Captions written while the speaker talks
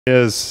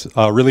Is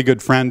a really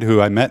good friend who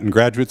I met in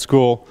graduate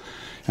school,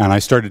 and I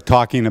started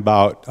talking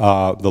about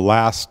the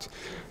last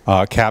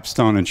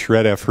capstone and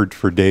shred effort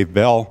for Dave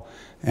Bell,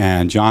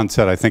 and John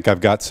said, I think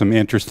I've got some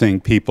interesting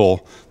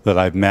people that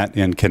I've met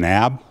in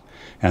Kanab,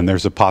 and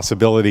there's a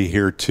possibility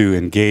here to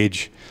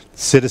engage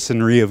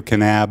citizenry of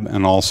Kanab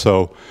and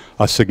also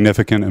a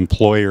significant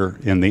employer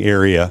in the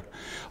area.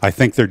 I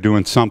think they're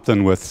doing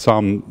something with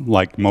some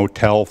like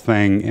motel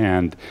thing,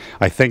 and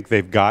I think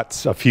they've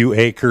got a few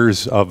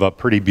acres of a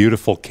pretty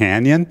beautiful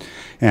canyon,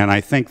 and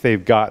I think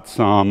they've got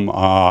some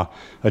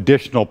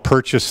additional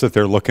purchase that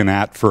they're looking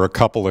at for a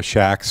couple of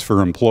shacks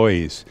for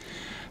employees.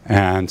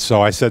 And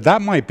so I said,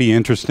 that might be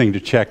interesting to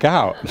check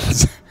out.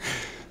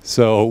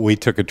 So we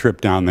took a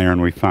trip down there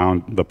and we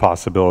found the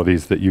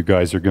possibilities that you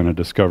guys are going to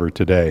discover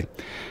today.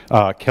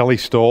 Kelly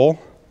Stoll.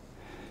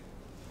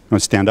 Want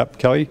to stand up,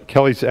 Kelly?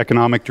 Kelly's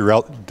Economic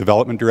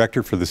Development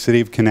Director for the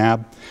City of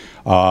Kanab.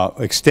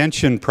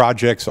 Extension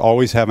projects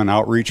always have an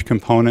outreach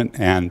component,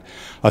 and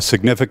a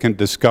significant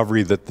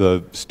discovery that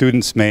the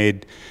students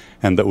made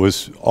and that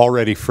was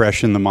already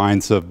fresh in the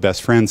minds of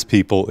Best Friends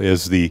people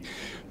is the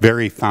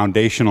very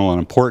foundational and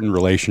important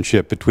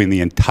relationship between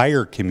the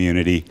entire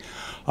community,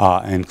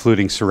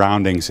 including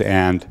surroundings,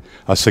 and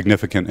a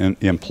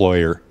significant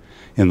employer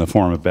in the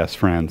form of Best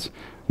Friends.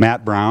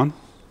 Matt Brown.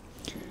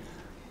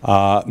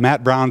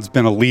 Matt Brown's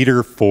been a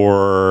leader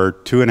for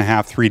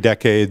 2.5, 3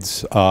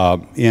 decades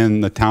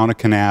in the town of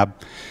Kanab.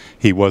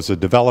 He was a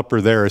developer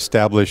there,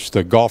 established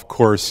a golf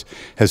course,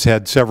 has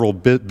had several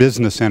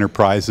business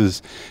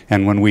enterprises,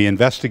 and when we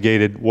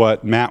investigated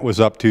what Matt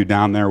was up to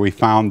down there, we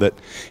found that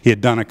he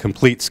had done a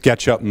complete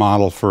SketchUp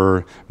model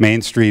for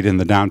Main Street in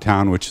the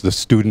downtown, which the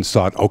students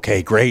thought,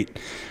 okay, great,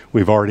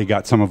 we've already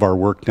got some of our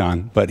work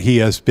done. But he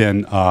has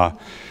been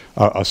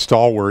a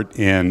stalwart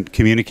in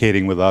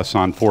communicating with us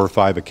on 4 or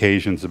 5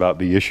 occasions about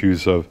the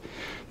issues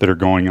that are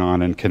going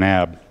on in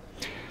Kanab.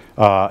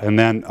 And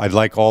then I'd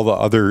like all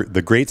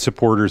the great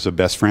supporters of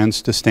Best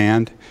Friends to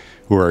stand,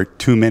 who are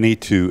too many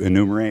to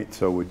enumerate,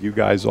 so would you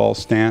guys all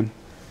stand?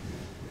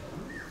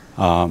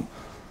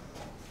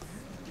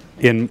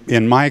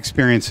 In my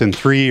experience, in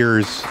 3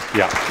 years,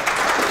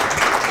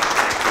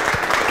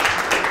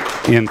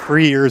 in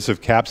 3 years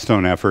of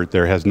capstone effort,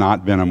 there has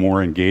not been a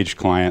more engaged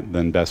client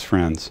than Best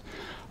Friends.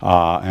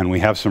 And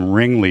we have some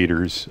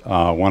ringleaders.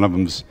 One of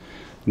them's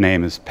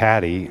name is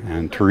Patty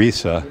and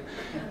Teresa,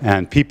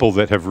 and people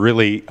that have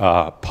really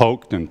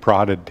poked and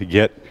prodded to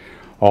get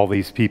all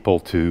these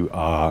people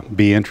to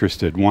be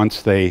interested.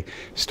 Once they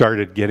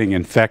started getting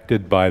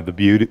infected by the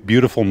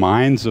beautiful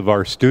minds of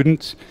our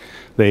students,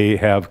 they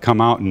have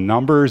come out in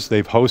numbers.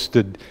 They've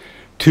hosted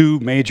 2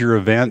 major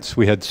events.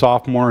 We had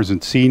sophomores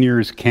and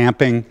seniors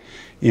camping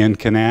in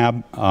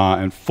Kanab,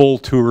 and full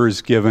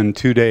tours given,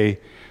 2-day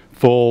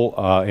full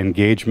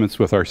engagements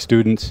with our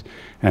students,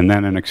 and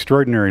then an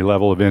extraordinary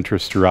level of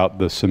interest throughout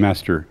the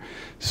semester.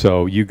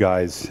 So you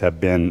guys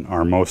have been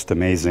our most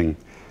amazing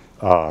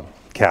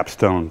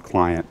capstone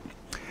client.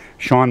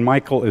 Sean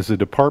Michael is the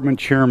department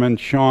chairman.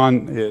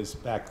 Sean is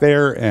back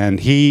there, and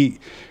he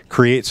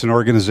creates an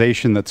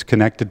organization that's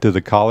connected to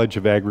the College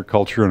of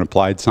Agriculture and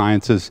Applied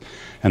Sciences,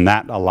 and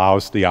that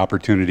allows the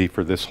opportunity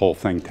for this whole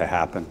thing to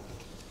happen.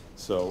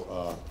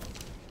 So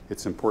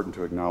it's important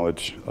to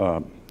acknowledge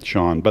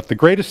Sean. But the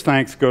greatest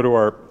thanks go to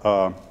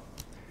our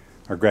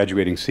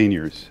graduating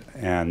seniors.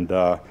 And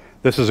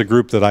this is a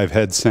group that I've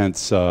had since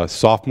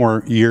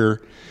sophomore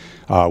year.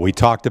 We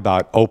talked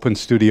about open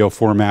studio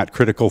format,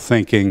 critical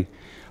thinking,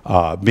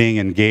 being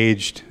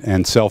engaged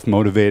and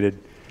self-motivated,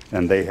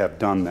 and they have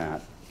done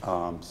that.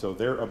 So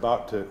they're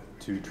about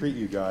to treat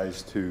you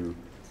guys to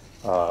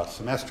a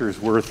semester's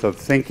worth of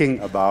thinking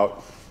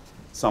about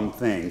some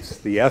things.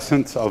 The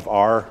essence of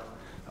our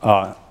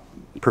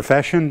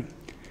profession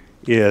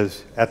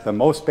is, at the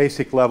most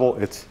basic level,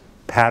 it's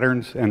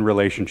patterns and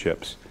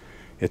relationships.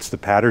 It's the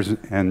patterns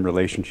and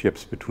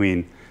relationships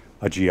between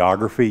a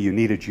geography. You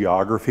need a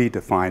geography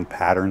to find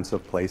patterns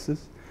of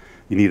places.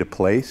 You need a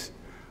place,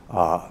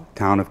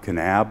 town of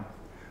Kanab,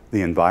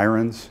 the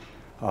environs,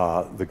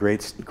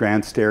 the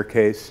Grand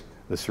Staircase,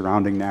 the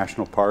surrounding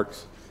national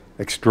parks.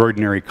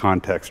 Extraordinary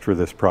context for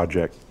this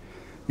project.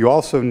 You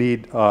also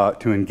need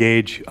to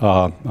engage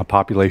a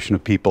population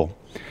of people.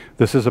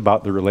 This is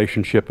about the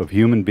relationship of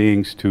human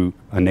beings to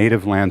a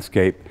native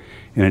landscape.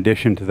 In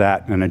addition to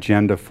that, an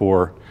agenda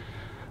for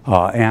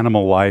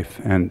animal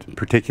life, and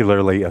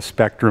particularly a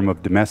spectrum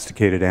of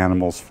domesticated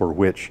animals for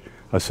which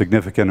a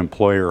significant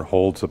employer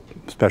holds a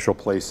special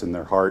place in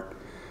their heart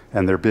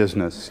and their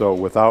business. So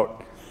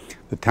without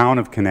the town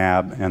of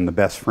Kanab and the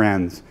Best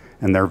Friends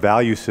and their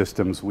value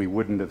systems, we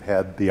wouldn't have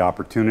had the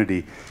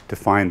opportunity to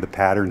find the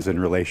patterns and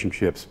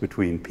relationships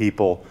between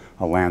people,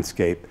 a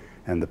landscape,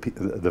 and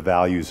the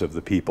values of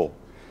the people.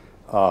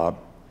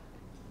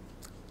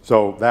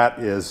 So that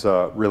is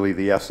really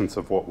the essence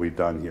of what we've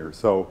done here.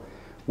 So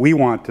we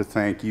want to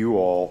thank you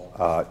all,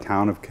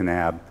 Town of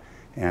Kanab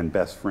and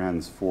Best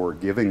Friends, for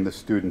giving the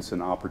students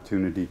an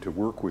opportunity to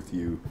work with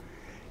you.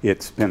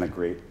 It's been a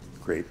great,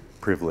 great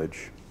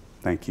privilege.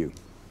 Thank you.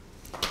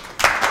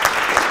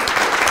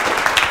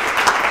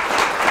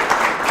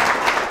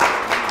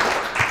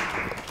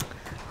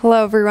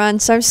 Hello everyone.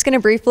 So I'm just going to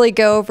briefly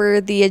go over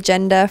the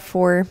agenda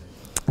for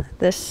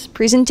this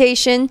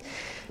presentation.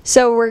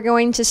 So we're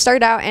going to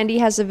start out, Andy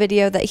has a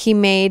video that he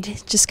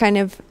made just kind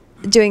of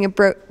doing a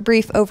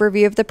brief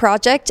overview of the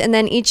project, and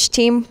then each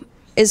team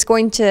is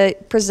going to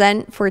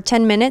present for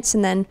 10 minutes,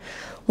 and then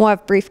we'll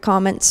have brief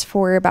comments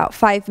for about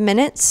 5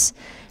 minutes.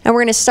 And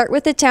we're going to start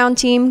with the town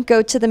team,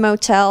 go to the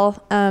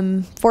motel,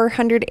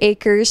 400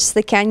 acres,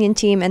 the canyon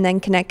team, and then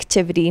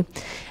connectivity.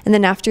 And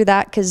then after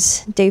that,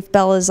 because Dave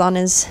Bell is on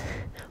his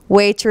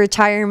way to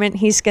retirement,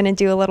 he's going to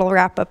do a little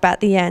wrap up at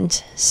the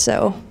end.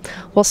 So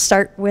we'll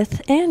start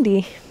with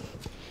Andy.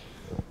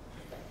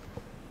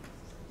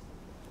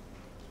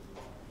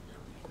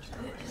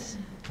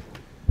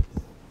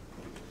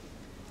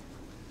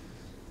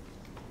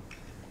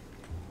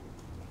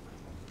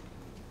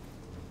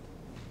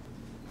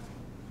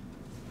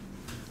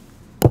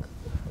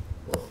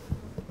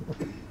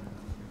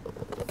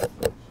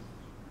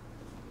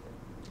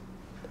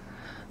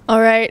 All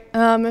right,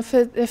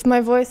 if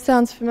my voice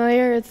sounds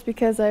familiar, it's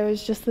because I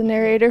was just the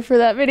narrator for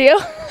that video.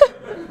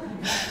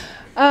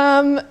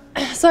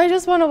 So I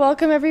just want to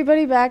welcome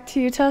everybody back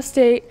to Utah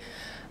State.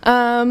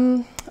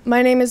 My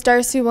name is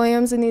Darcy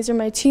Williams, and these are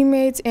my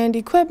teammates,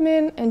 Andy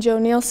Quibman and Joe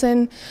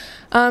Nielsen,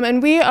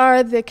 and we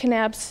are the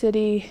Kanab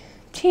City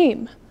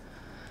team.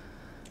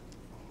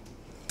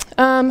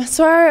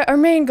 So our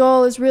main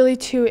goal is really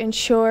to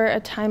ensure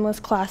a timeless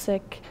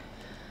classic.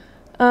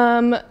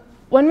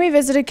 When we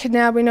visited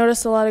Kanab, we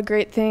noticed a lot of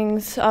great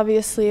things,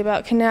 obviously,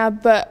 about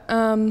Kanab, but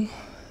kind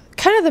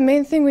of the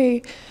main thing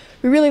we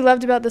really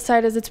loved about the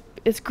site is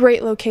its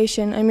great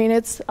location. I mean,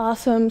 it's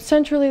awesome,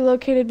 centrally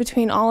located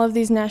between all of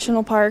these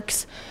national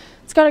parks.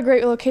 It's got a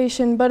great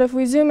location, but if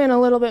we zoom in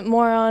a little bit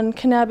more on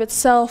Kanab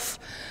itself,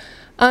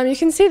 you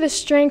can see the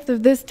strength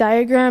of this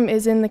diagram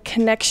is in the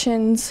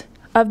connections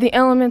of the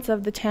elements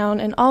of the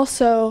town, and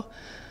also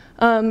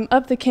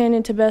up the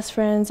canyon to Best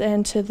Friends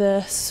and to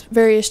the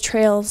various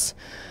trails.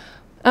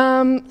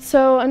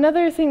 So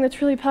another thing that's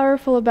really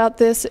powerful about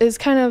this is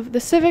kind of the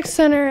Civic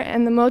Center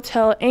and the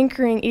motel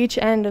anchoring each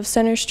end of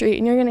Center Street,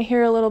 and you're going to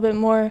hear a little bit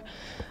more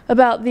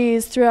about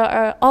these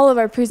throughout all of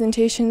our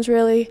presentations,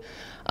 really,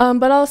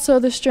 but also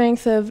the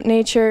strength of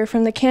nature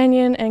from the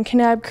canyon and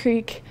Kanab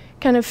Creek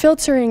kind of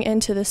filtering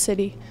into the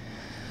city.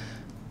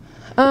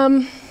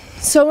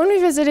 So when we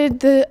visited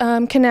the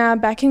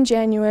Kanab back in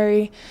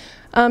January,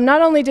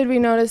 not only did we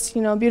notice,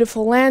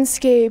 beautiful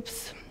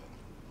landscapes,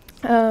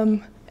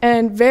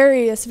 and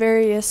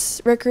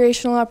various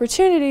recreational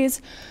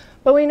opportunities,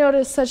 but we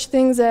noticed such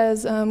things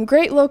as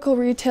great local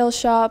retail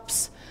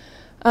shops,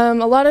 a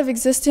lot of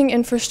existing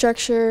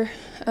infrastructure,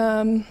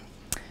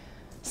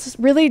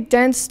 really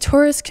dense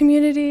tourist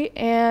community,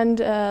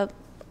 and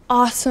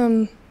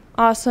awesome,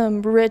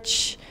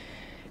 rich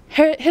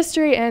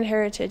history and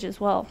heritage as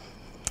well.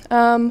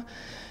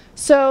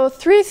 So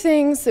 3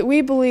 things that we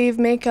believe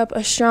make up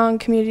a strong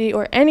community,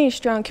 or any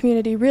strong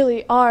community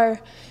really, are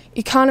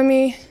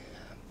economy,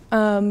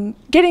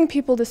 getting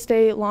people to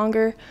stay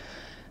longer,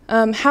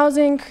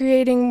 housing,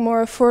 creating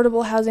more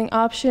affordable housing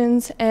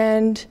options,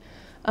 and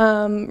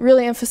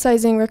really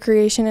emphasizing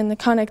recreation and the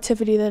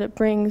connectivity that it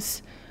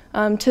brings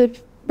to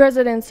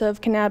residents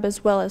of Kanab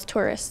as well as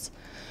tourists.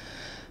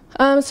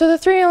 So the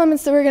 3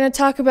 elements that we're going to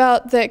talk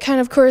about that kind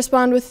of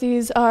correspond with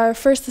these are,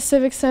 first, the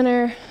Civic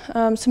Center,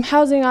 some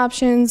housing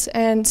options,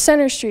 and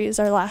Center Street is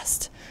our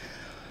last.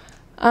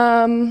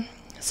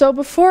 So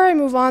before I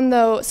move on,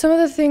 though, some of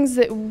the things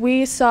that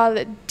we saw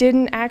that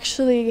didn't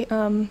actually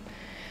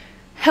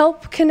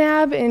help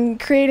Kanab in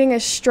creating a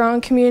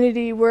strong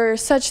community were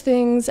such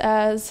things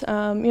as,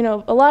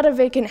 a lot of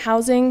vacant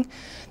housing.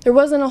 There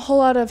wasn't a whole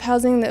lot of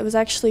housing that was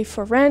actually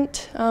for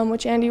rent,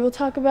 which Andy will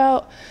talk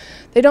about.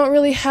 They don't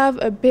really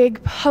have a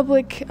big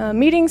public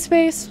meeting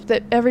space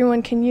that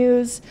everyone can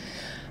use.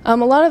 A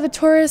lot of the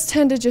tourists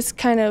tend to just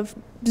kind of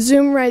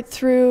zoom right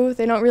through.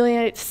 They don't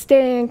really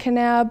stay in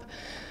Kanab,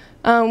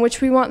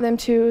 which we want them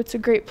to. It's a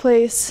great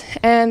place.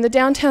 And the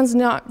downtown's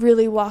not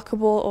really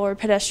walkable or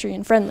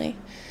pedestrian friendly.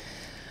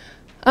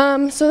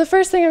 So the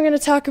first thing I'm going to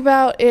talk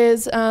about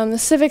is the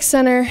Civic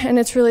Center and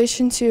its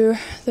relation to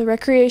the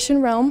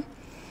recreation realm.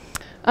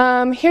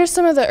 Here's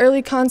some of the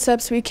early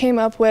concepts we came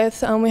up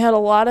with. We had a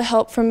lot of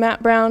help from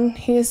Matt Brown.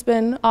 He has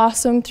been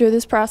awesome through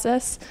this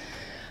process.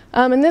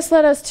 And this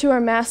led us to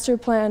our master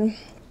plan,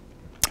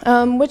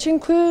 which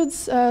includes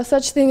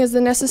such thing as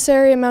the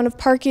necessary amount of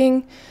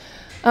parking.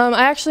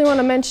 I actually want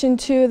to mention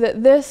too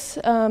that this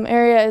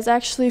area is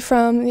actually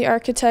from the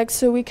architects,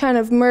 so we kind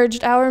of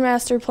merged our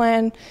master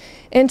plan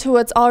into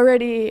what's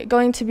already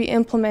going to be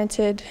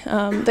implemented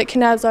that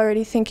Kanab's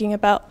already thinking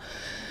about.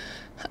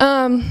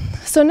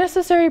 So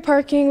necessary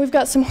parking, we've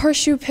got some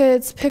horseshoe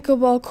pits,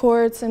 pickleball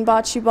courts, and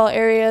bocce ball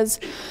areas,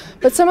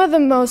 but some of the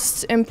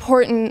most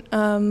important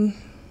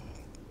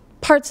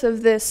parts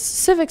of this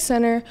civic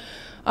center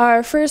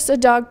are, first, a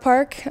dog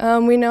park.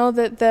 We know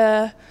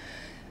that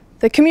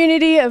The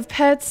community of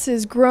pets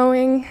is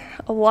growing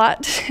a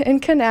lot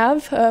in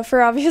Kanab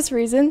for obvious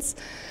reasons.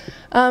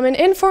 An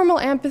informal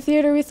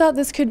amphitheater, we thought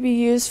this could be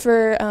used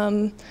for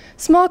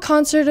small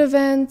concert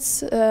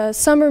events,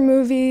 summer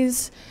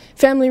movies,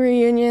 family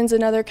reunions,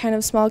 and other kind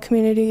of small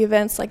community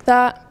events like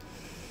that.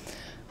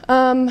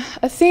 A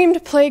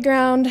themed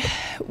playground.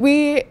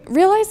 We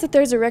realized that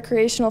there's a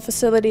recreational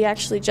facility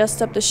actually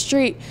just up the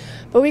street,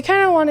 but we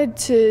kind of wanted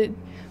to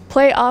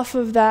play off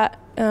of that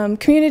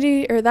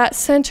community or that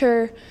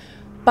center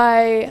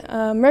by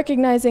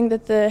recognizing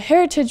that the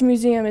Heritage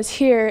Museum is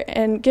here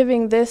and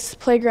giving this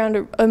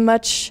playground a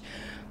much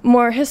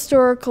more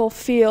historical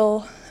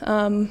feel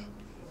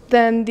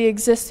than the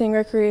existing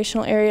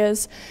recreational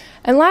areas.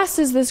 And last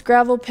is this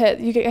gravel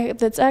pit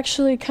that's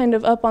actually kind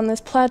of up on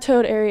this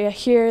plateaued area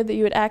here that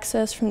you would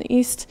access from the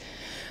east.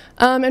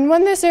 And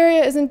when this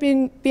area isn't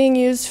being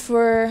used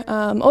for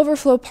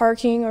overflow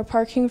parking or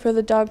parking for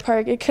the dog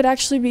park, it could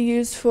actually be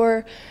used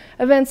for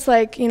events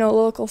like,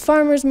 local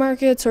farmers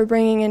markets or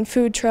bringing in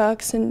food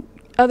trucks and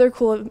other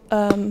cool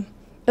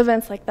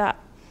events like that.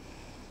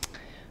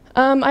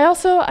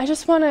 I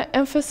just want to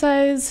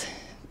emphasize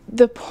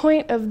the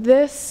point of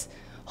this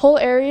whole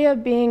area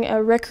being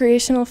a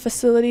recreational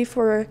facility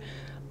for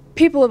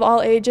people of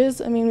all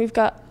ages. I mean, we've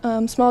got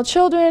small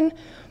children,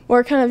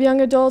 more kind of young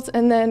adults,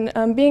 and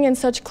then being in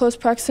such close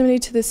proximity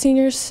to the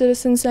Senior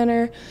Citizen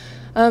Center,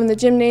 the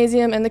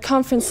gymnasium, and the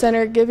conference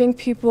center, giving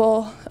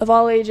people of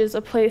all ages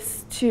a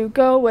place to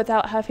go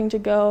without having to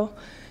go,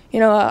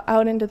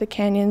 out into the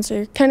canyons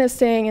or kind of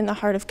staying in the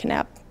heart of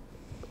Kanab.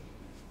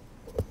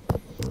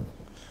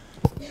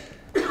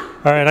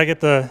 All right, I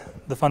get the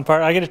fun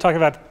part. I get to talk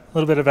about a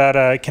little bit about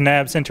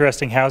Kanab's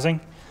interesting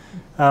housing.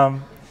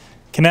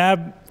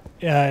 Kanab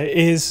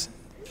is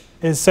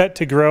set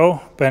to grow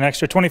by an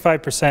extra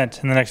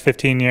 25% in the next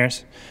 15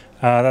 years.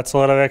 That's a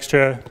lot of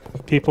extra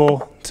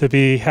people to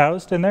be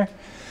housed in there.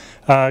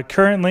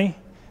 Currently,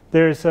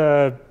 there's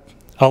a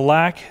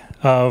lack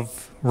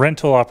of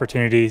rental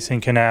opportunities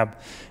in Kanab,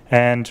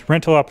 and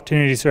rental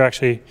opportunities are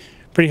actually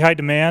pretty high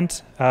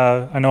demand.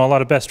 I know a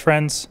lot of best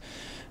friends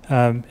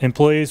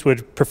employees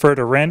would prefer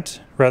to rent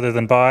rather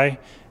than buy,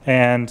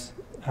 and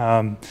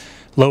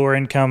lower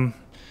income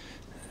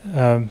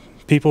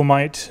people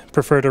might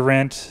prefer to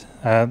rent,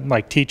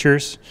 like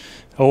teachers,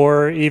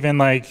 or even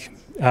like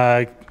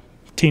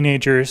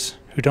teenagers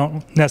who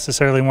don't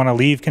necessarily want to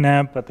leave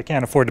Kanab, but they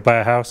can't afford to buy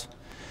a house.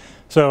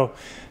 So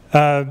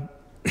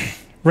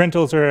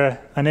rentals are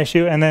an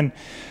issue. And then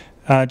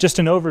just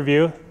an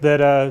overview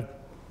that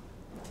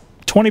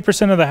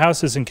 20% of the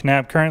houses in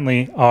Kanab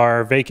currently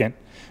are vacant.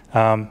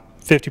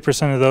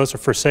 50% of those are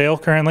for sale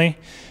currently,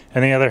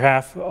 and the other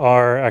half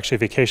are actually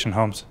vacation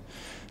homes.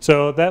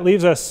 So that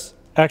leaves us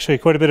actually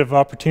quite a bit of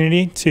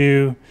opportunity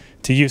to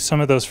use some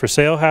of those for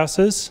sale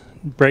houses,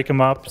 break them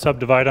up,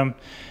 subdivide them,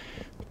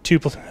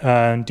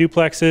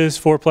 duplexes,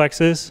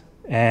 fourplexes,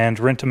 and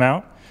rent them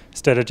out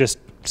instead of just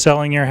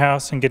selling your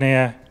house and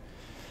getting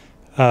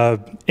a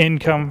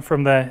income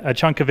from a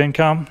chunk of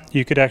income.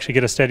 You could actually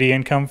get a steady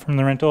income from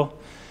the rental.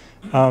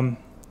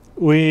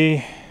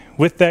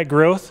 With that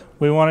growth,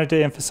 we wanted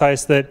to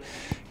emphasize that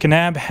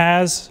Kanab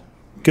has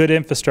good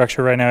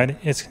infrastructure right now.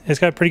 It's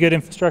got pretty good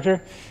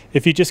infrastructure.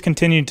 If you just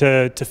continue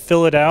to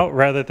fill it out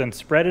rather than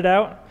spread it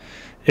out,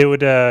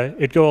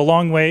 it'd go a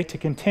long way to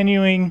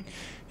continuing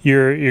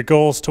your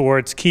goals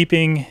towards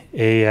keeping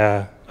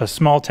a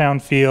small town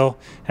feel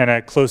and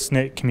a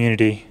close-knit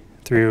community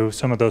through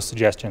some of those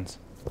suggestions.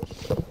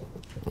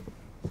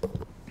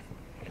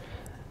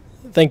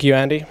 Thank you,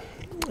 Andy.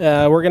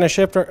 We're going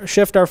to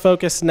shift our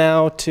focus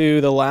now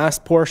to the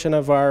last portion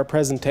of our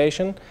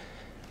presentation,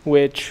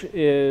 which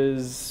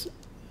is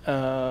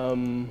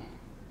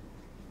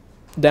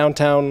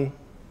downtown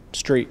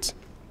streets.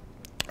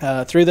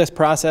 Through this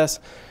process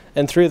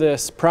and through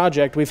this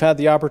project, we've had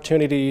the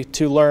opportunity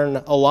to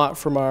learn a lot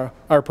from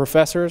our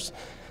professors,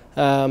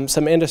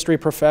 some industry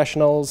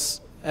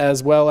professionals,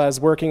 as well as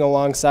working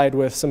alongside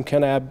with some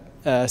Kanab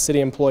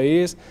city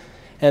employees.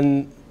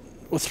 And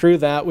through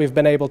that, we've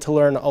been able to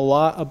learn a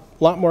lot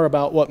more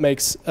about what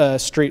makes a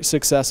street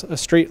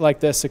like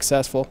this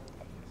successful.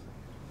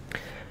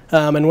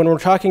 And when we're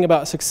talking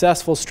about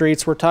successful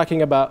streets, we're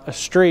talking about a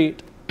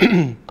street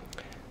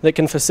that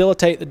can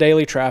facilitate the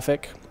daily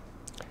traffic,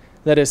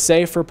 that is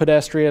safe for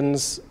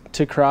pedestrians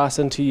to cross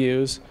and to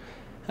use,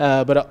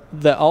 but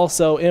that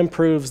also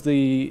improves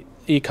the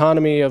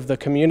economy of the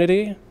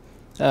community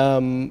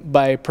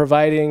by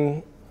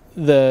providing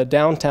the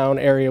downtown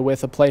area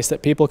with a place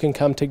that people can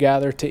come to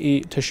gather, to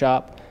eat, to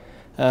shop,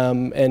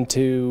 and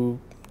to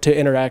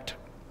interact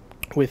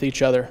with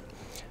each other.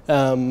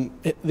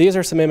 These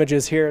are some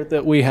images here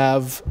that we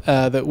have,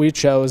 that we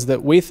chose,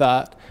 that we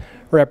thought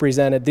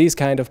represented these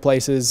kind of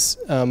places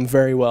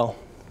very well.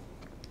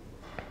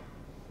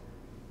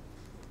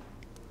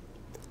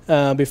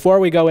 Before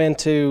we go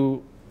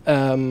into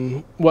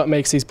what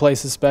makes these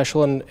places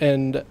special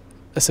and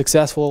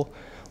successful,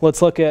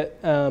 let's look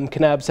at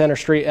Kanab Center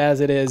Street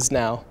as it is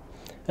now.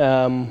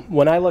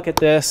 When I look at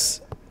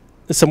this,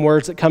 some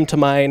words that come to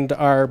mind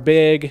are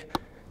big,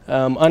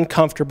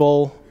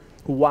 uncomfortable,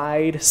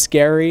 wide,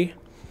 scary.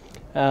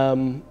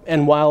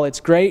 And while it's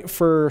great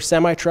for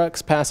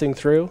semi-trucks passing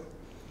through,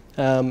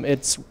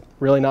 it's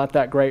really not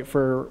that great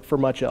for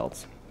much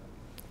else.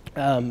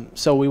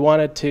 So we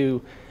wanted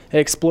to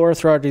explore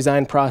through our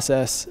design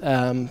process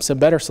some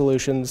better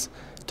solutions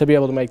to be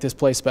able to make this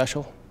place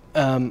special.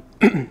 And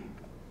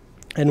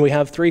we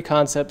have 3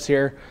 concepts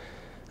here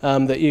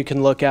that you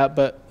can look at,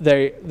 but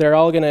they're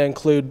all going to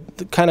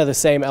include kind of the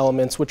same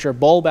elements, which are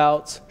bulb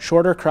outs,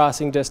 shorter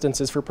crossing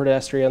distances for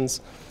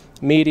pedestrians,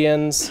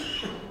 medians,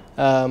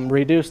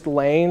 reduced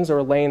lanes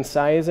or lane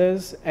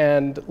sizes,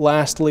 and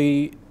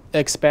lastly,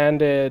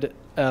 expanded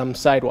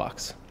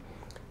sidewalks.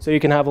 So you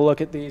can have a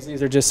look at these.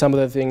 These are just some of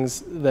the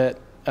things that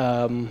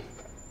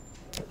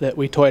that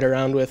we toyed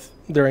around with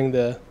during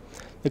the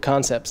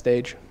concept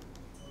stage.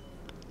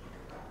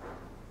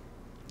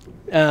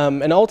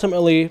 And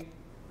ultimately,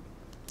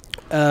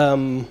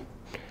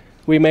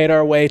 we made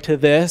our way to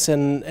this,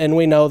 and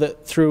we know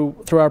that through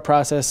our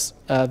process,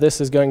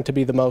 this is going to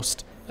be the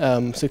most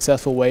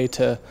successful way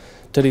to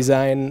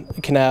design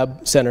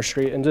Kanab Center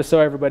Street. And just so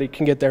everybody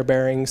can get their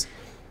bearings,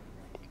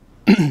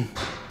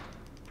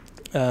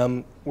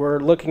 we're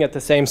looking at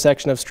the same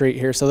section of street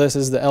here. So this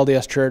is the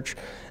LDS Church,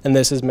 and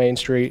this is Main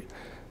Street.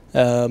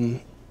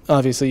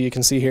 Obviously, you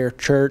can see here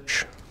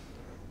church,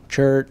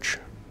 church,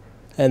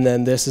 and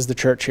then this is the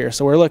church here.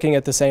 So we're looking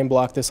at the same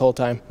block this whole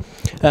time.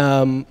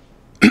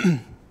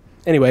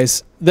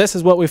 Anyways, this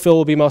is what we feel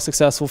will be most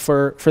successful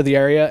for the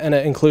area, and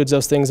it includes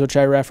those things which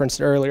I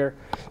referenced earlier.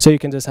 So you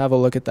can just have a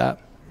look at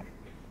that.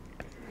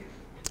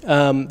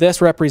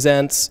 This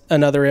represents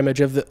another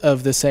image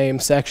of the same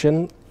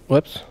section,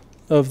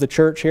 of the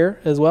church here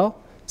as well,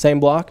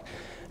 same block.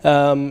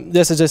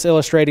 This is just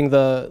illustrating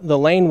the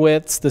lane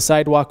widths, the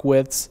sidewalk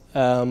widths,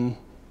 and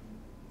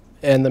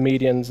the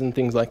medians and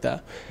things like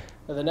that.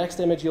 Now, the next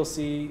image you'll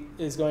see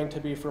is going to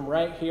be from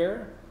right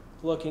here,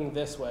 looking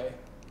this way.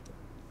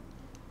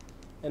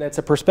 And it's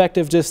a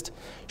perspective just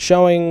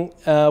showing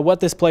what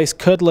this place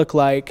could look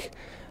like,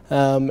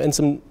 and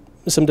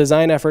some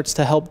design efforts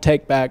to help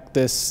take back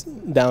this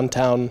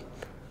downtown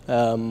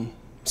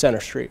Center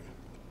Street.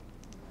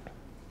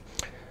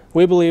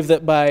 We believe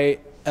that by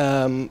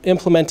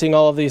implementing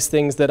all of these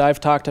things that I've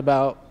talked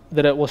about,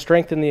 that it will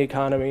strengthen the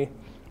economy,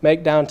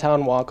 make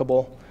downtown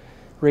walkable,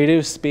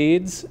 reduce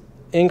speeds,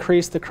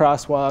 increase the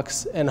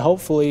crosswalks, and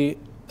hopefully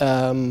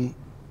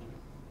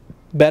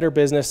better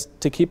business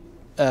to keep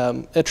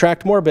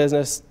attract more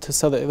business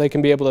so that they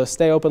can be able to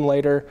stay open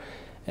later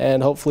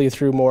and hopefully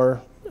through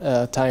more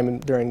time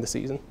during the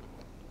season.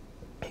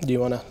 Do you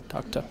want to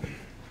talk to?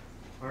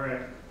 All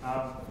right.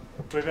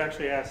 We've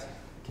actually asked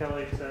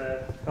Kelly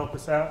to help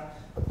us out.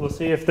 We'll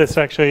see if this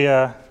actually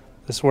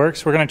this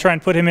works. We're going to try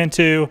and put him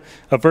into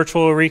a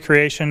virtual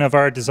recreation of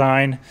our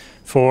design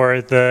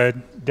for the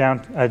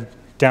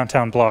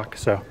downtown block.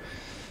 So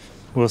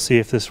we'll see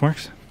if this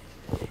works.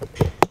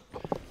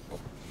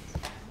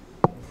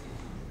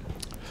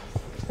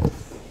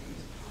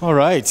 All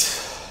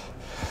right.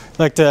 I'd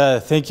like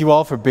to thank you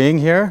all for being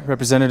here,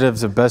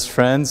 representatives of Best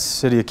Friends,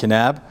 City of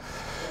Kanab.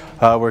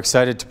 We're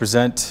excited to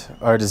present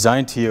our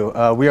design to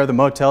you. We are the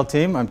motel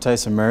team. I'm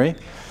Tyson Murray,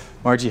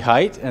 Margie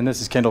Height, and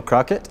this is Kendall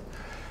Crockett.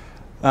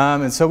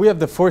 And so we have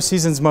the Four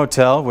Seasons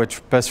Motel,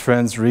 which Best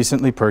Friends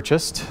recently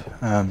purchased.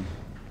 And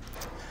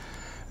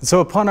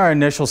so upon our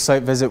initial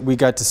site visit, we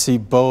got to see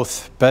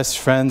both Best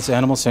Friends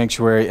Animal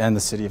Sanctuary and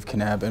the City of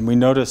Kanab, and we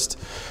noticed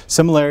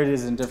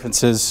similarities and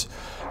differences,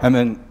 and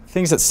then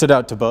things that stood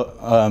out to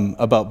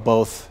about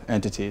both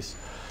entities.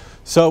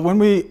 So when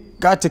we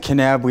got to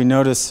Kanab, we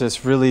noticed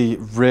this really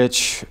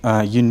rich,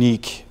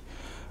 unique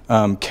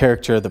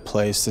character of the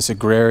place, this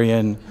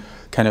agrarian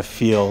kind of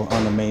feel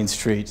on the main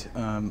street.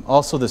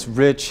 Also this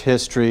rich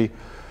history,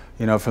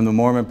 you know, from the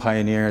Mormon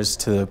pioneers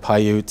to the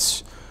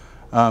Paiutes,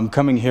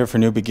 coming here for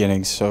new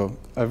beginnings, so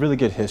a really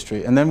good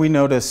history. And then we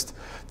noticed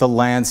the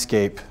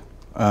landscape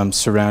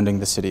surrounding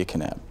the City of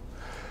Kanab.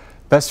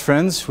 Best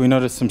Friends, we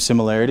noticed some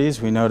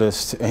similarities. We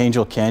noticed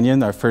Angel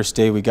Canyon. Our first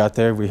day we got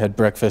there, we had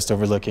breakfast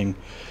overlooking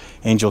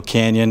Angel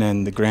Canyon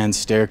and the grand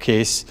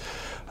staircase.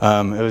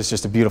 It was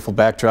just a beautiful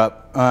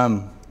backdrop.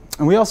 And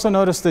we also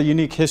noticed the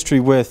unique history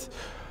with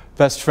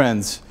Best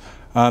Friends.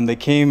 They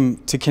came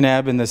to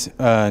Kanab in the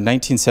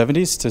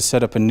 1970s to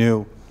set up a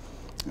new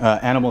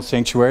animal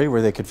sanctuary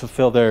where they could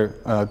fulfill their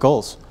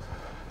goals.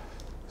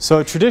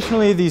 So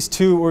traditionally, these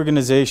two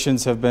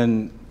organizations have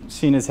been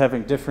seen as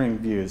having differing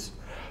views.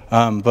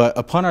 But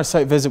upon our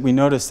site visit, we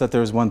noticed that there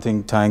was one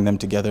thing tying them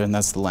together, and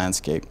that's the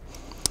landscape.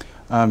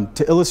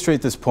 To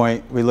illustrate this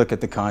point, we look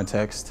at the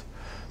context.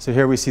 So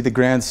here we see the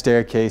grand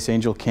staircase,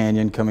 Angel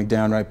Canyon, coming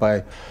down right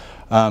by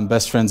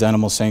Best Friends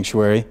Animal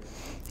Sanctuary.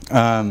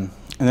 And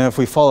then if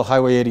we follow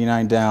Highway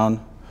 89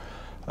 down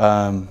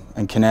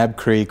and Kanab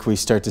Creek, we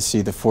start to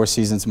see the Four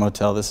Seasons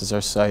Motel. This is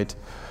our site,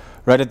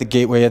 right at the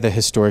gateway of the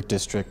historic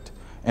district,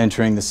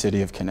 entering the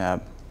City of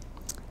Kanab.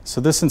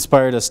 So this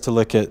inspired us to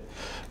look at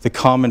the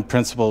common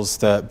principles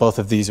that both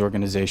of these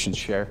organizations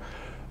share.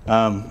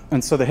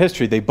 And so the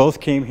history, they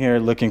both came here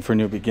looking for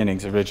new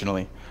beginnings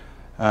originally.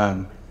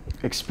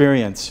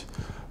 experience.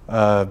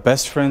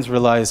 Best Friends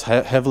relies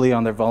heavily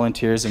on their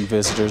volunteers and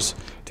visitors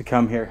to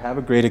come here, have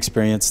a great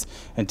experience,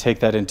 and take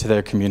that into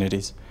their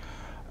communities.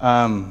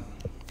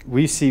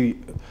 We see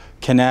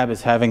Kanab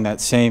as having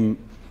that same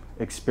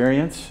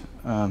experience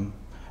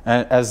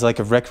as like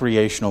a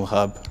recreational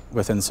hub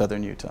within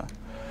southern Utah.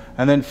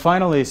 And then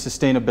finally,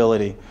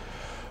 sustainability.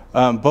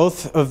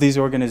 Both of these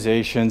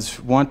organizations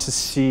want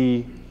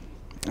to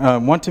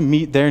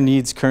meet their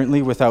needs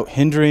currently without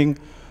hindering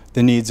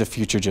the needs of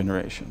future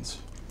generations.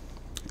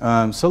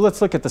 So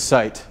let's look at the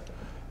site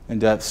in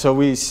depth. So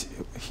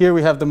here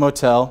we have the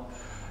motel,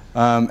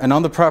 and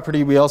on the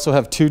property we also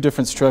have two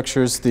different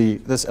structures,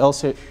 this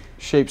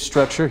L-shaped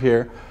structure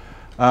here,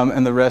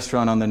 and the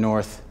restaurant on the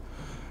north.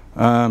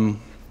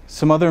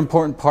 Some other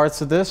important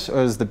parts of this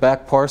is the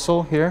back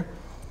parcel here,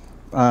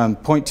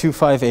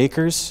 0.25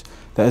 acres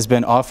that has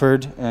been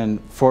offered and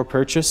for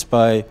purchase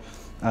by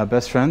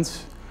Best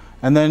Friends.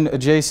 And then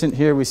adjacent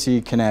here we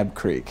see Kanab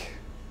Creek.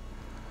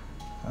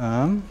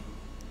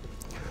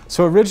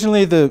 So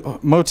originally the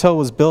motel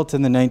was built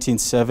in the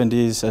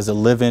 1970s as a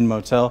live-in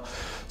motel.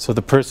 So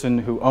the person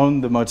who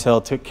owned the motel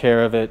took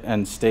care of it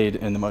and stayed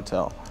in the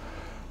motel.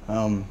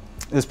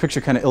 This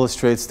picture kind of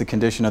illustrates the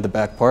condition of the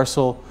back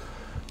parcel.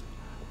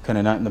 Kind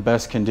of not in the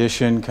best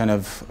condition, kind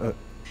of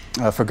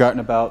forgotten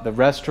about. The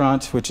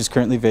restaurant, which is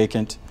currently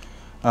vacant,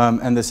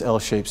 and this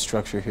L-shaped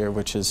structure here,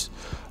 which is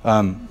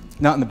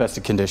not in the best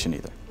of condition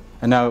either.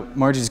 And now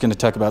Margie's going to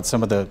talk about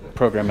some of the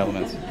program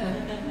elements.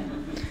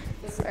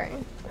 Sorry.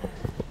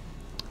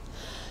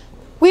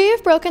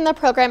 We've broken the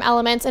program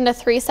elements into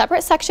 3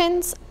 separate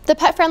sections: the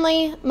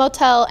pet-friendly,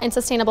 motel, and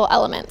sustainable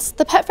elements.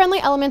 The pet-friendly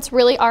elements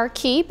really are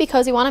key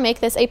because we want to make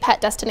this a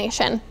pet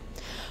destination.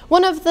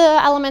 One of the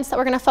elements that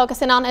we're going to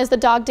focus in on is the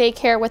dog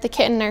daycare with the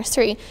kitten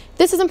nursery.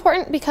 This is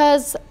important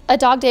because a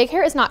dog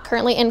daycare is not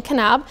currently in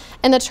Kanab,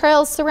 and the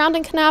trails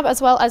surrounding Kanab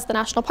as well as the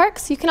national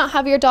parks, you cannot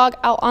have your dog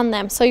out on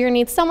them, so you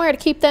need somewhere to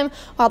keep them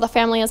while the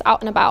family is out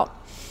and about.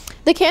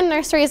 The kitten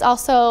nursery is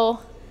also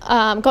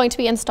going to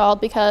be installed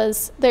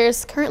because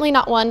there's currently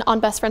not one on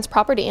Best Friends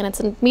property, and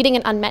it's meeting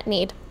an unmet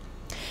need.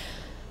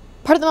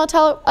 Part of the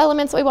motel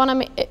elements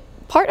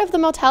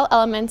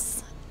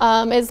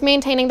is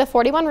maintaining the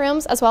 41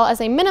 rooms as well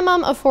as a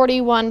minimum of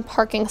 41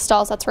 parking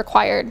stalls that's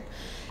required.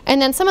 And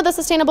then some of the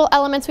sustainable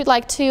elements we'd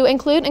like to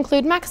include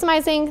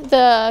maximizing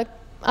the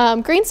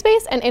green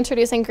space and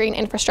introducing green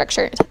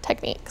infrastructure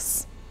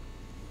techniques.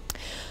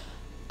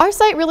 Our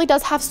site really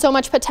does have so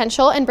much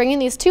potential in bringing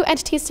these two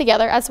entities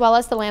together as well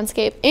as the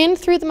landscape in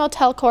through the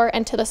motel core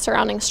and to the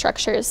surrounding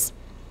structures.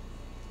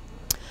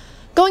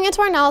 Going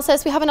into our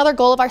analysis, we have another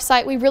goal of our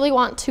site. We really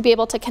want to be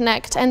able to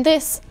connect, and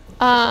this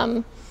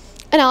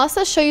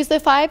analysis shows the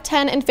 5,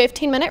 10, and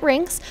 15-minute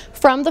rings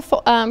from the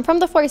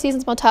Four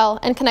Seasons Motel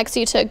and connects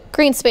you to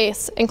green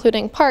space,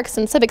 including parks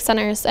and civic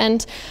centers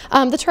and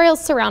the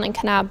trails surrounding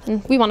Kanab.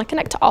 And we want to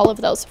connect to all of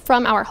those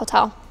from our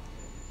hotel.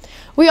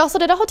 We also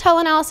did a hotel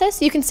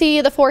analysis. You can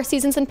see the Four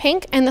Seasons in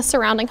pink and the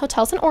surrounding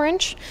hotels in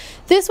orange.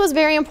 This was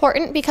very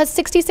important because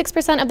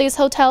 66% of these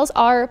hotels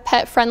are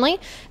pet friendly.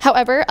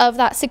 However, of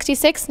that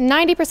 66,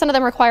 90% of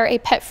them require a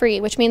pet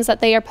free, which means that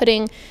they are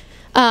putting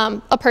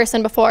a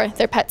person before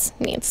their pet's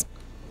needs.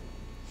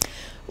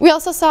 We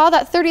also saw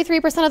that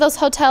 33% of those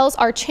hotels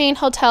are chain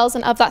hotels,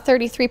 and of that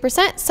 33%,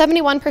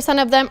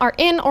 71% of them are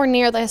in or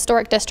near the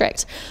historic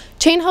district.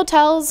 Chain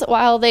hotels,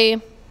 while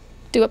they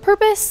do a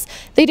purpose,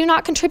 they do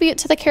not contribute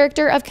to the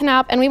character of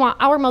Kanab, and we want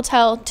our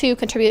motel to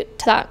contribute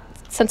to that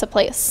sense of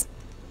place.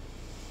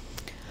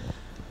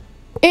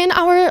 In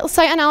our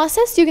site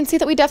analysis, you can see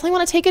that we definitely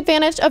want to take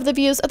advantage of the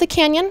views of the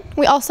canyon.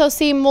 We also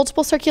see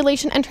multiple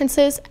circulation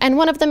entrances, and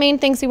one of the main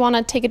things we want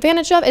to take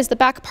advantage of is the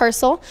back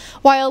parcel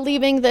while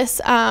leaving this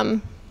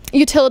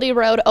utility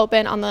road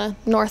open on the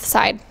north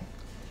side.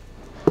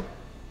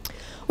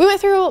 We went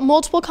through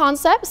multiple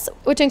concepts,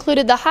 which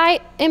included the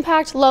high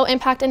impact, low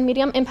impact, and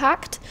medium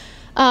impact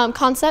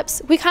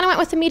concepts. We kind of went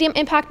with the medium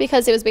impact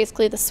because it was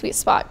basically the sweet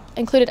spot,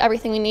 included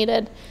everything we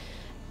needed,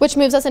 which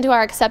moves us into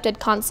our accepted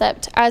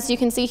concept. As you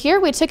can see here,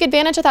 we took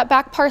advantage of that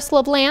back parcel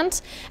of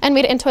land and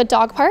made it into a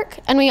dog park,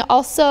 and we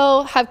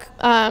also have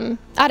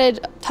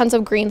added tons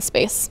of green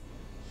space.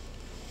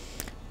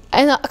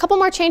 And a couple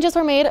more changes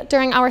were made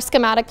during our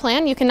schematic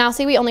plan. You can now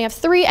see we only have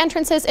 3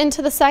 entrances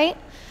into the site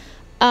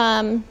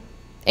and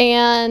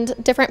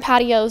different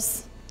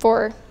patios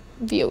for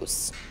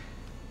views.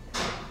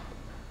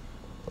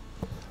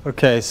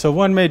 Okay, so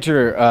one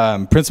major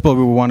principle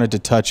we wanted to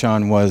touch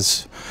on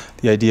was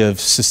the idea of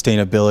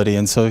sustainability.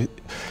 And so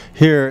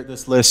here,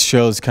 this list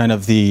shows kind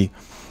of the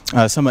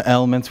some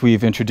elements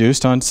we've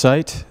introduced on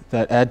site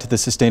that add to the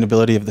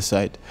sustainability of the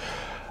site.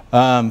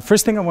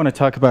 First thing I want to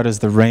talk about is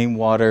the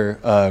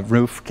rainwater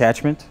roof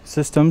catchment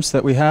systems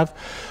that we have.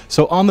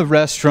 So on the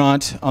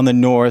restaurant on the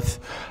north,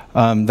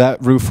 that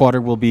roof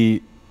water will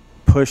be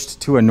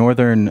pushed to a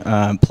northern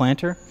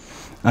planter.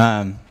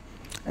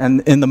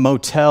 And in the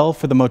motel,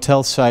 for the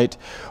motel site,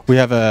 we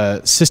have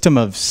a system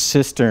of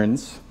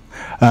cisterns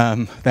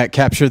that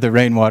capture the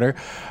rainwater.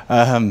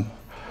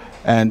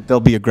 And there'll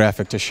be a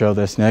graphic to show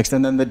this next.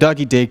 And then the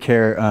doggy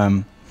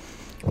daycare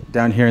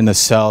down here in the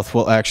south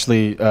will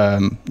actually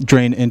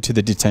drain into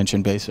the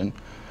detention basin.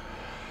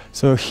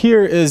 So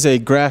here is a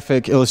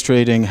graphic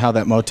illustrating how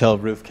that motel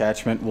roof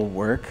catchment will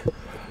work.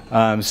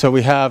 So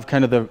we have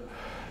kind of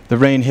the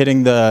rain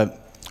hitting the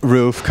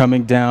roof,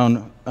 coming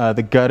down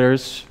the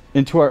gutters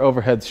into our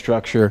overhead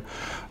structure,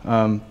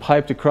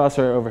 piped across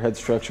our overhead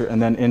structure,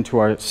 and then into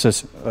our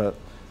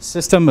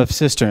system of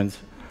cisterns.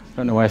 I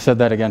don't know why I said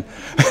that again.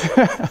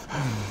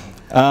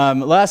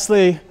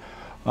 Lastly,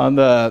 on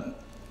the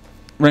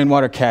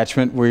rainwater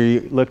catchment, we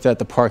looked at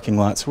the parking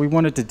lot. So we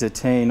wanted to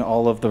detain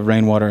all of the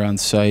rainwater on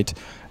site,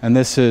 and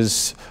this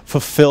is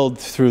fulfilled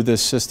through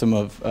this system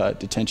of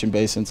detention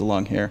basins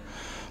along here.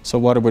 So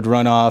water would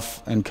run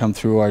off and come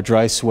through our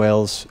dry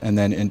swales and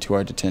then into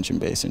our detention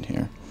basin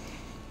here.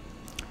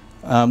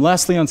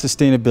 Lastly, on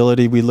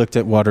sustainability, we looked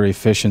at water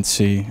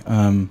efficiency.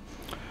 And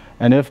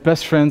if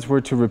Best Friends were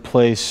to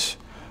replace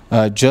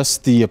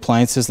just the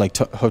appliances like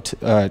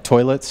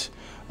toilets,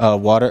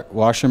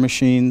 washer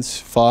machines,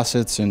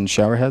 faucets, and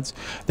shower heads,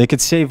 they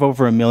could save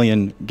over 1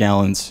 million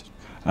gallons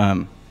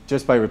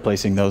just by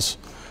replacing those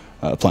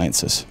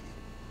appliances.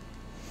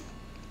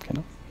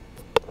 Kanab?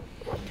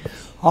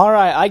 All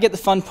right, I get the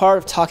fun part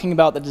of talking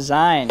about the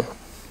design.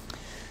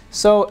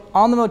 So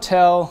on the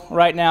motel,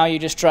 right now you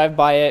just drive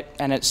by it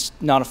and it's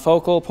not a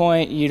focal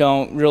point, you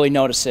don't really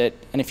notice it.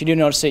 And if you do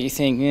notice it, you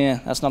think, yeah,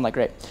 that's not that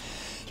great.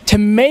 To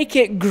make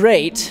it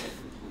great,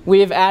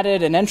 we have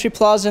added an entry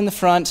plaza in the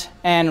front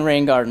and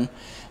rain garden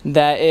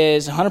that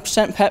is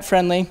 100% pet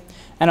friendly,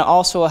 and it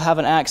also will have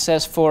an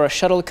access for a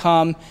shuttle to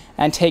come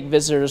and take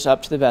visitors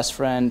up to the Best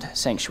Friend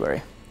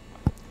Sanctuary.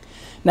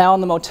 Now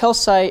on the motel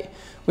site,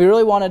 we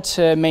really wanted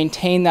to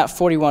maintain that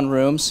 41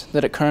 rooms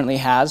that it currently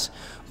has,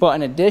 but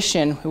in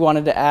addition, we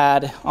wanted to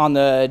add on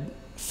the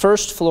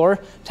first floor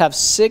to have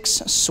 6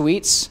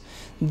 suites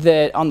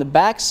that on the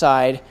back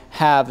side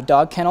have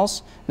dog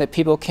kennels that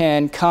people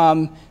can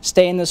come,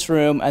 stay in this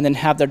room, and then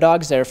have their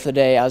dogs there for the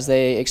day as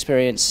they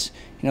experience,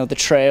 the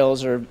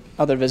trails or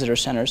other visitor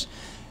centers.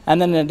 And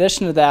then in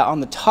addition to that, on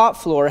the top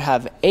floor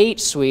have 8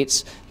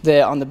 suites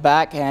that on the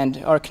back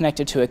end are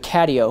connected to a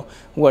catio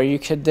where you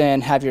could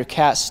then have your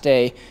cat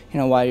stay,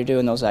 while you're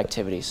doing those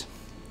activities.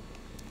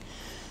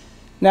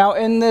 Now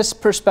in this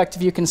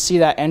perspective, you can see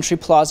that entry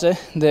plaza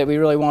that we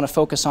really want to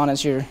focus on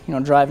as you're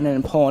driving in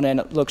and pulling in.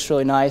 It looks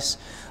really nice.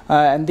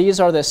 And these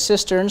are the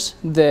cisterns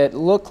that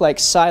look like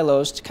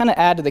silos to kind of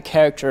add to the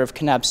character of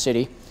Kanab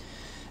City.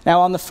 Now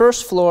on the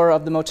first floor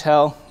of the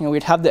motel,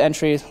 we'd have the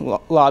entry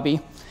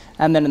lobby,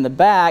 and then in the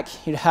back,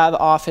 you'd have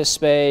office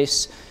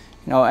space,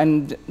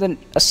 and then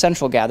a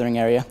central gathering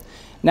area.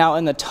 Now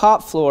in the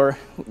top floor,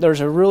 there's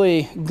a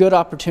really good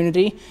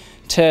opportunity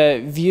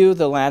to view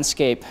the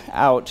landscape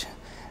out.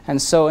 And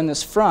so in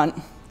this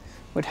front,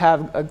 we'd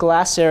have a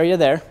glass area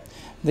there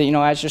that,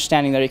 as you're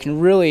standing there, you can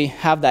really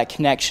have that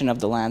connection of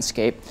the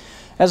landscape,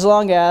 as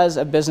long as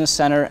a business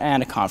center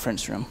and a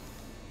conference room.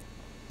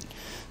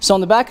 So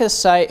on the back of the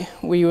site,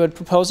 we would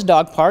propose a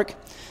dog park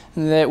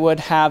that would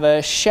have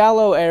a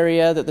shallow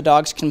area that the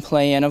dogs can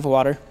play in of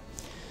water.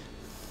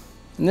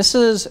 And this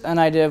is an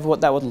idea of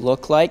what that would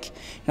look like.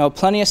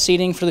 Plenty of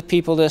seating for the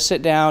people to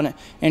sit down,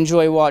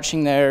 enjoy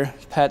watching their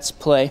pets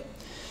play.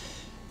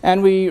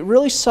 And we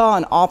really saw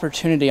an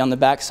opportunity on the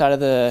back side of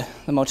the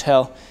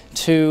motel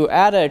to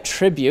add a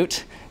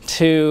tribute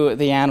to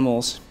the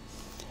animals.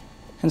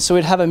 And so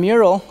we'd have a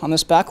mural on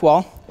this back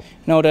wall,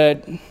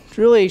 to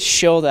really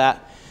show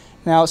that.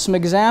 Now some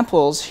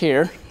examples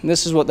here,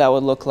 this is what that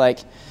would look like.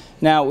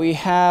 Now we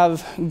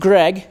have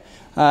Greg,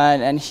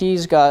 and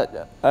he's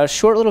got a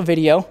short little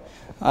video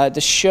to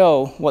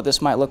show what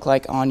this might look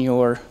like on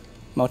your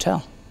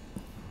motel.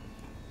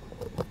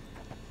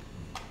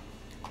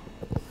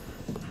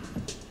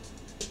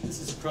 This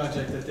is a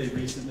project that they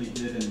recently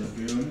did in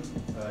Lagoon,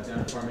 down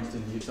in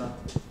Farmington, Utah.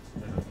 I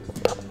don't know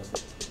if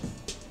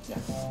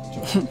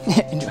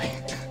Yeah. Enjoy.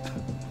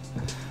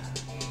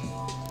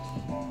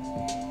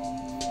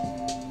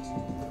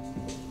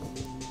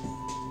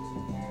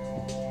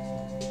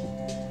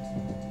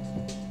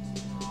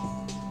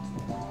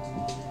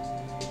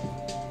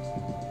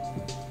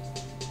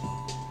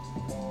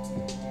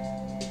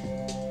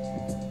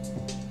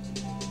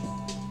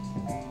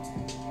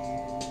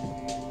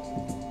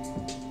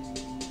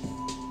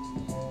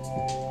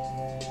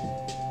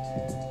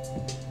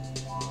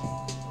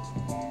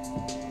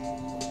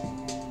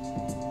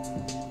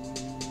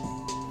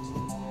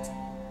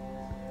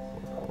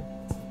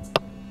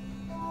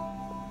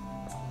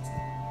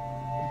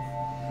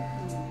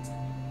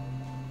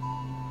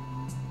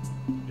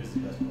 Here's the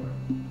best part.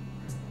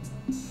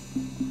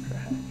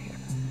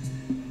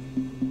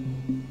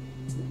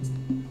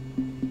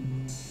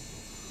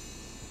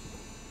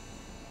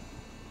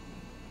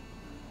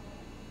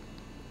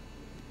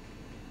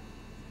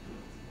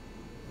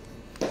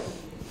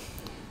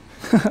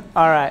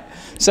 All right,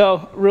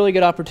 so really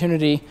good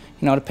opportunity,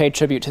 to pay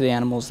tribute to the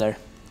animals there.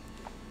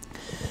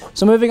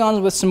 So moving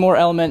on with some more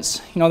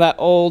elements, that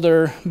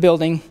older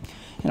building,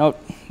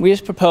 we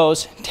just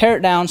propose tear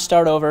it down,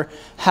 start over,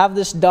 have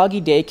this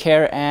doggy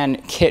daycare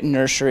and kitten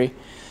nursery.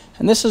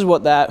 And this is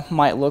what that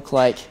might look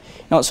like.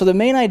 So the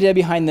main idea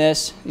behind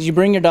this is you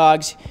bring your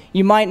dogs.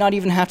 You might not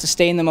even have to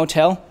stay in the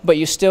motel, but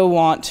you still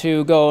want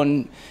to go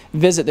and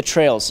visit the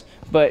trails.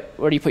 But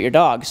where do you put your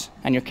dogs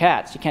and your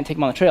cats? You can't take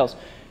them on the trails.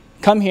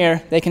 Come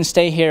here, they can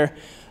stay here,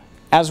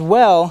 as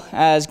well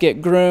as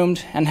get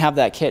groomed and have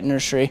that kitten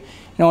nursery.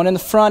 And in the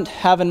front,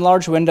 having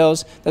large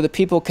windows that the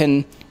people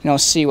can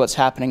see what's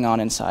happening on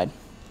inside.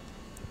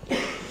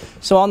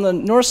 So on the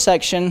north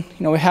section,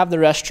 we have the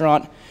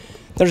restaurant.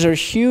 There's a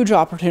huge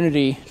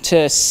opportunity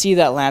to see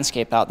that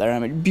landscape out there. I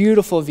mean,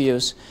 beautiful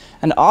views.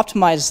 And to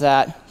optimize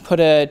that, put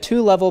a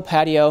 2-level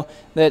patio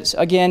that's,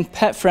 again,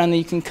 pet friendly.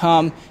 You can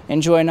come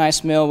enjoy a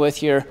nice meal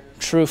with your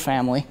true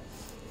family.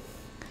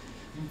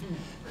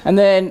 And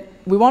then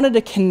we wanted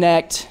to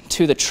connect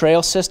to the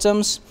trail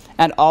systems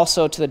and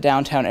also to the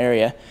downtown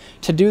area.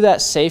 To do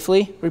that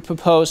safely, we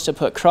propose to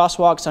put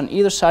crosswalks on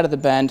either side of the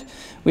bend.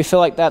 We feel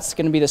like that's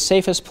going to be the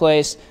safest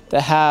place to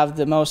have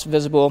the most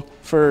visible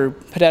for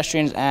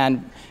pedestrians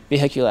and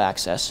vehicular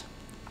access.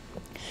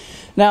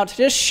 Now, to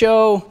just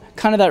show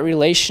kind of that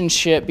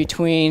relationship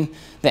between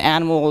the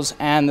animals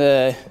and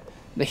the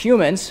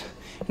humans,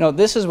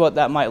 this is what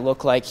that might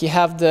look like. You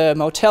have the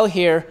motel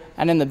here,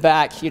 and in the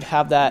back, you'd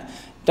have that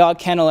dog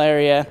kennel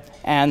area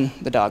and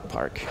the dog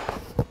park.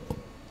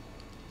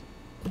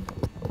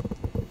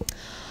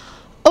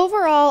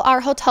 Overall,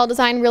 our hotel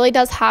design really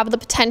does have the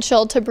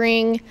potential to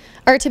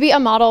to be a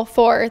model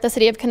for the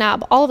city of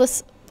Kanab,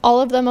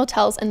 all of the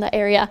motels in the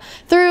area,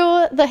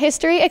 through the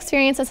history,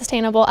 experience, and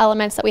sustainable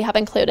elements that we have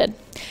included.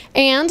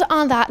 And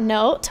on that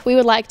note, we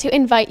would like to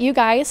invite you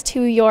guys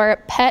to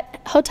your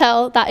pet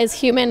hotel that is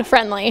human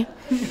friendly.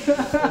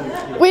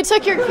 We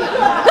took your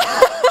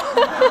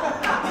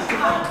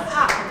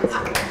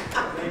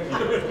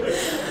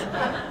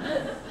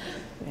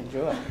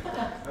Enjoy. All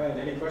right,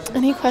 any questions?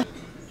 Any questions?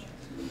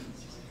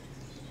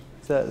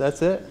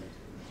 That's it?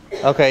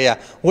 Okay,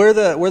 yeah. We're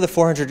the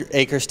 400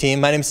 Acres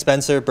team. My name's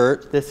Spencer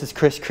Burt. This is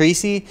Chris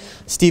Creasy,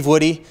 Steve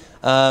Woody.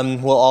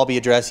 We'll all be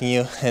addressing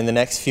you in the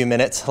next few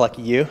minutes.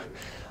 Lucky you.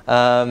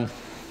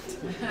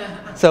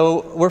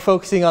 So we're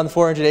focusing on the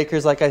 400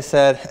 acres, like I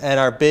said, and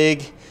our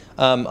big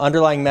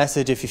underlying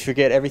message, if you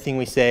forget everything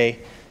we say,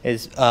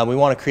 is we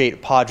want to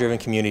create pod-driven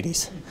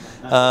communities.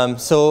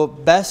 So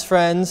Best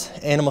Friends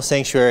Animal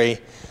Sanctuary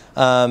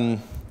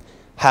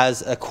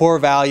has a core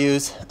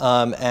values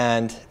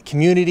and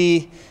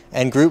community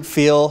and group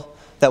feel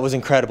that was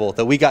incredible,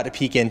 that we got to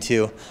peek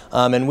into.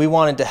 And we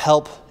wanted to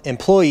help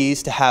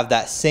employees to have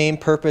that same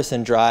purpose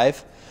and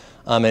drive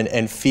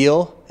and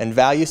feel and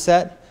value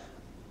set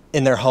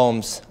in their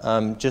homes,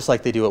 just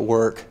like they do at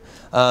work.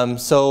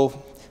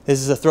 So this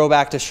is a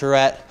throwback to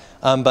Charette.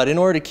 But in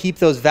order to keep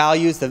those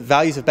values, the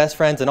values of Best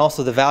Friends and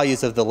also the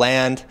values of the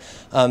land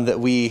that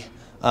we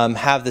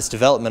have this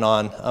development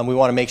on, we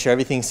want to make sure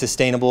everything's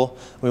sustainable.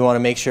 We want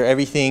to make sure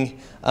everything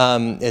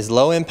is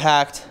low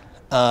impact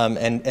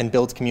and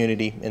builds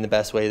community in the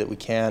best way that we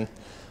can.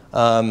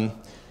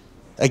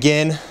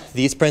 Again,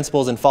 these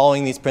principles and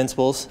following these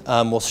principles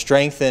will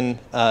strengthen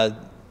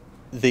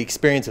the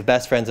experience of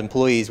Best Friends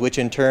employees, which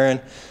in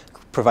turn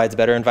provides a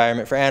better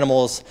environment for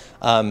animals,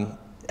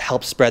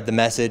 helps spread the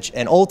message,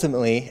 and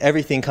ultimately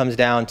everything comes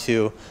down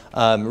to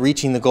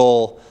reaching the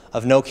goal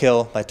of no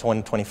kill by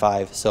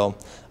 2025. So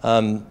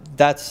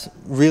that's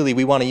really,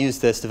 we want to use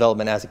this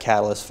development as a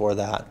catalyst for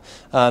that.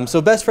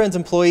 So Best Friends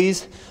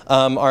employees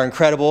are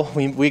incredible.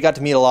 We got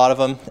to meet a lot of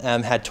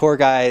them, had tour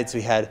guides,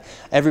 we had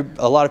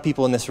a lot of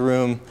people in this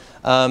room.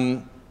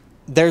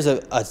 There's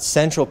a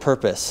central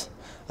purpose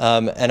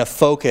and a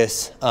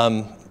focus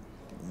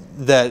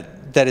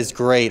that is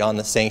great on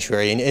the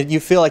sanctuary, and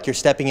you feel like you're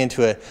stepping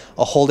into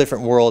a whole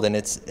different world, and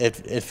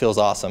it feels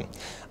awesome.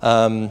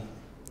 And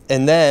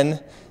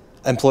then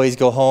employees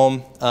go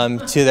home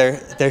to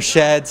their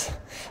sheds,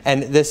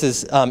 and this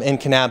is in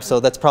Kanab, so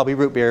that's probably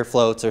root beer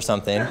floats or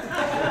something.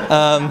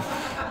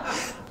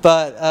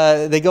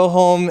 But they go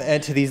home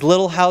and to these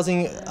little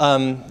housing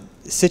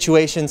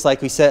situations,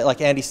 like we said,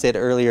 like Andy said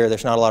earlier,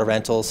 there's not a lot of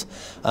rentals,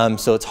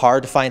 so it's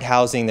hard to find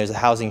housing. There's a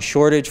housing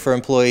shortage for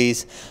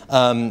employees,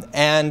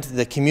 and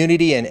the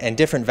community and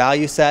different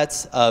value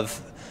sets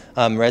of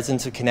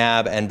residents of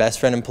Kanab and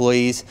Best Friend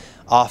employees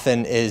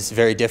often is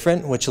very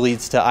different, which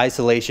leads to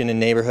isolation in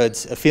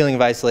neighborhoods. A feeling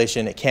of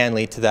isolation, it can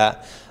lead to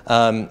that.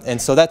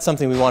 And so that's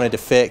something we wanted to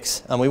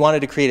fix. We wanted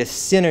to create a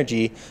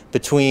synergy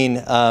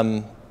between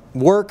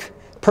work,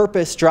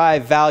 purpose,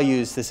 drive,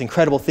 values, this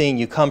incredible thing.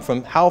 You come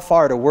from how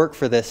far to work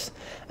for this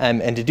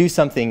and to do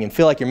something and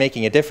feel like you're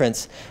making a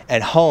difference,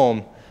 and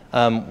home,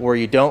 where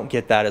you don't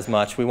get that as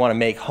much. We want to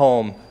make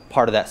home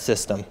part of that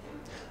system.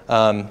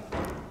 And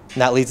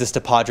that leads us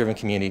to pod-driven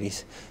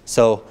communities.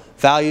 So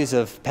values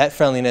of pet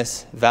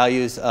friendliness,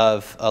 values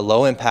of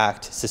low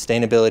impact,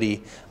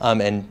 sustainability,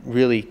 and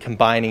really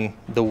combining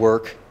the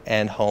work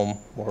and home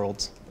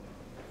worlds.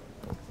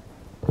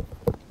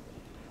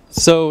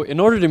 So in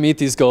order to meet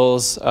these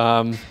goals,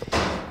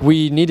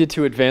 we needed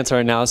to advance our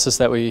analysis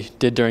that we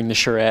did during the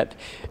charrette,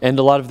 and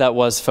a lot of that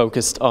was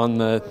focused on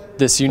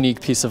this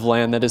unique piece of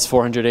land that is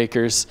 400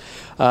 acres.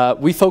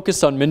 We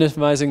focused on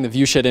minimizing the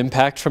viewshed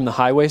impact from the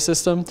highway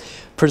system,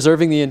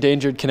 preserving the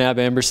endangered Kanab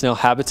amber snail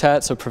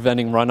habitat, so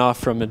preventing runoff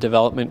from a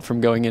development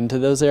from going into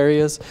those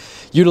areas,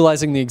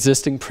 utilizing the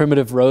existing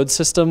primitive road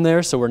system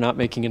there, so we're not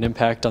making an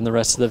impact on the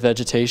rest of the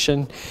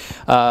vegetation.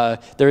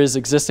 There is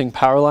existing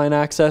power line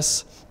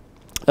access,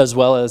 as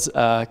well as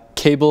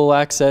cable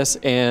access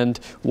and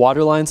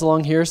water lines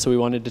along here, so we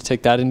wanted to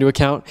take that into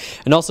account,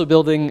 and also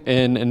building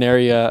in an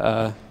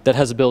area that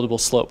has a buildable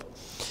slope.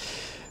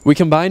 We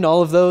combined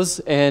all of those,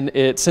 and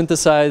it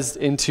synthesized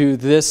into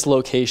this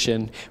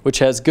location, which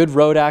has good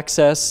road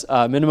access,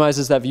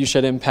 minimizes that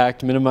viewshed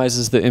impact,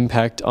 minimizes the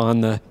impact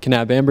on the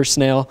Kanab amber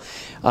snail,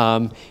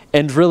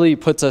 and really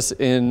puts us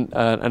in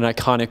an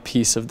iconic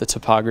piece of the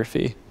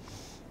topography.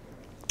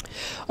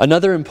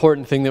 Another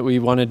important thing that we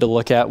wanted to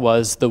look at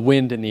was the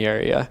wind in the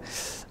area.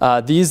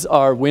 These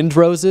are wind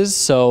roses,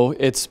 so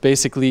it's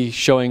basically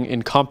showing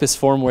in compass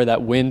form where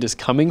that wind is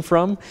coming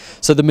from.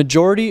 So the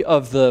majority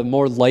of the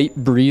more light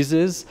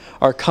breezes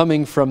are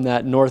coming from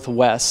that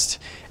northwest,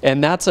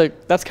 and that's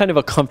kind of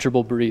a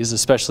comfortable breeze,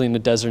 especially in a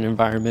desert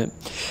environment.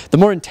 The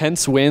more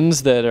intense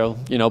winds that'll,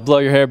 blow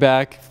your hair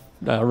back,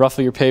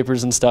 ruffle your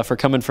papers and stuff, are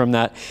coming from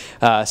that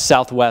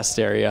southwest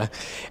area.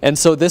 And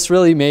so this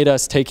really made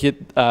us take it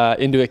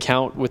into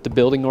account with the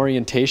building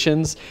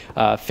orientations,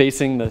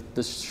 facing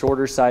the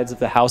shorter sides of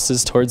the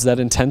houses towards that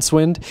intense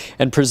wind,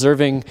 and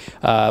preserving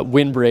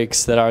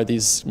windbreaks that are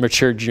these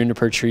mature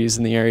juniper trees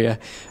in the area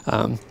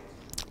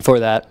for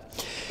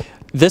that.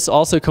 This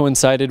also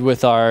coincided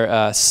with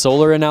our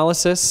solar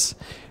analysis,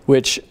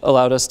 which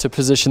allowed us to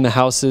position the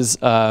houses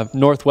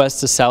northwest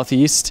to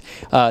southeast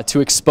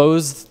to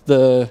expose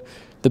the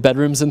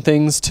bedrooms and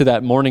things to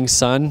that morning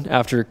sun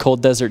after a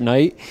cold desert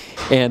night,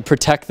 and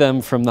protect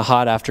them from the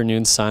hot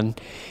afternoon sun.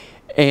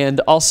 And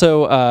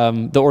also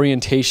the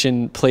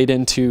orientation played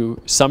into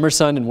summer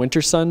sun and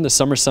winter sun. The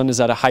summer sun is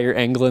at a higher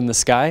angle in the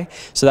sky,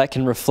 so that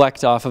can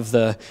reflect off of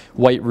the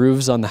white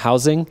roofs on the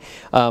housing,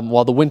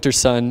 while the winter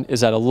sun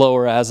is at a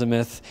lower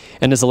azimuth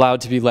and is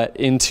allowed to be let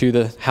into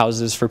the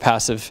houses for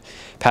passive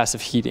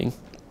heating.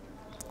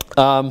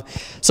 So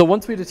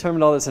once we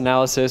determined all this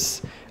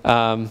analysis,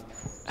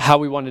 how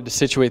we wanted to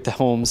situate the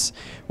homes,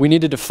 we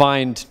needed to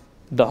find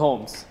the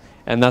homes,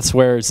 and that's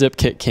where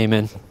ZipKit came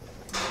in.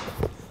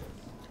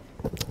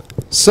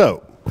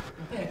 So,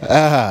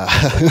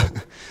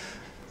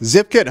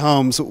 ZipKit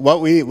homes,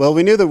 we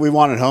knew that we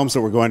wanted homes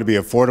that were going to be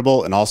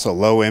affordable and also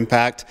low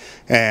impact,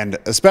 and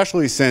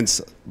especially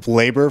since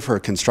labor for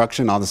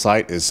construction on the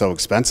site is so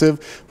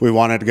expensive, we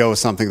wanted to go with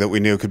something that we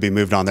knew could be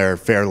moved on there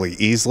fairly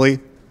easily.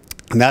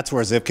 And that's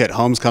where ZipKit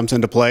Homes comes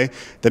into play.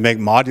 They make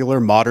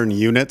modular, modern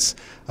units.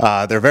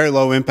 They're very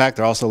low impact.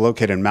 They're also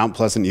located in Mount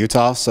Pleasant,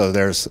 Utah, so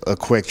there's a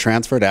quick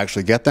transfer to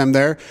actually get them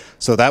there.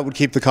 So that would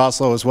keep the cost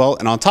low as well.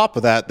 And on top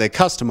of that, they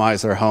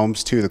customize their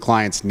homes to the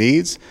client's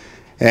needs.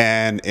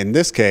 And in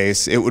this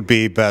case, it would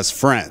be best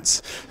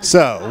friends.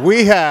 So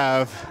we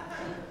have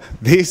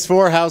these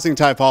 4 housing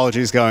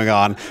typologies going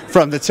on,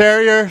 from the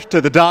Terrier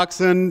to the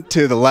Dachshund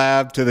to the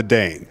Lab to the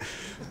Dane.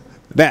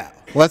 Now,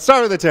 let's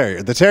start with the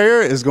Terrier. The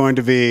Terrier is going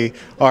to be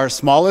our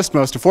smallest,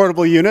 most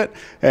affordable unit,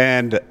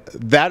 and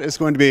that is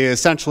going to be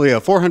essentially a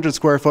 400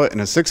 square foot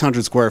and a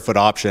 600 square foot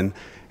option.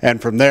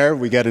 And from there,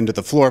 we get into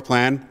the floor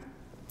plan.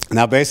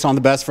 Now, based on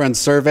the Best Friends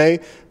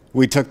survey,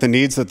 we took the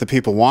needs that the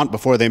people want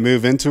before they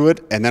move into it,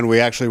 and then we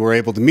actually were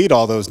able to meet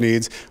all those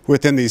needs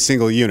within these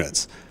single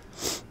units.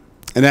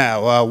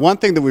 Now, one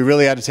thing that we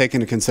really had to take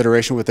into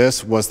consideration with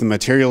this was the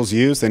materials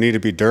used. They need to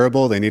be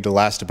durable. They need to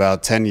last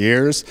about 10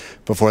 years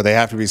before they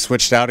have to be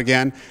switched out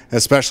again,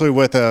 especially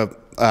with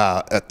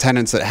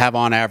tenants that have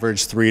on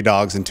average 3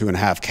 dogs and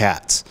 2.5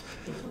 cats.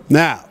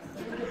 Now,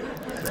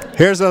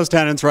 here's those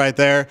tenants right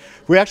there.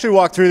 We actually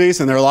walked through these,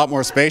 and they're a lot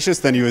more spacious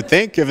than you would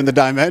think given the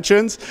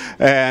dimensions.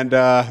 And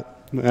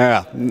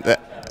yeah,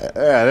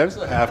 there's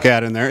a half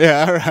cat in there.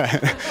 Yeah, all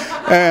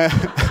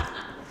right.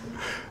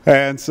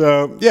 And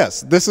so,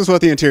 yes, this is what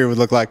the interior would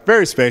look like.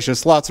 Very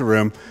spacious, lots of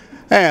room.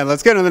 And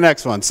let's get to the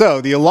next one. So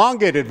the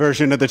elongated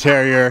version of the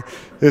Terrier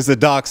is the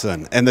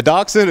Dachshund. And the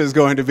Dachshund is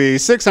going to be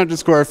 600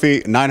 square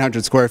feet,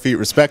 900 square feet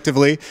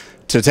respectively.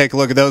 To take a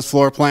look at those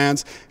floor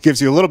plans,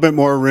 gives you a little bit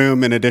more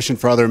room in addition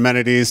for other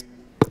amenities,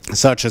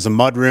 such as a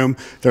mud room.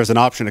 There's an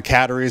option of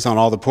catteries on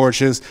all the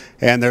porches,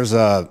 and there's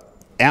a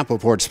ample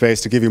porch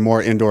space to give you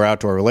more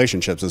indoor-outdoor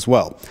relationships as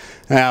well.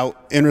 Now,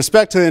 in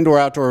respect to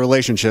indoor-outdoor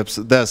relationships,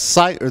 the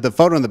site, or the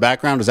photo in the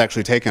background, is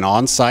actually taken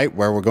on site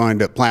where we're going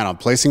to plan on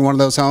placing one of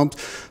those homes.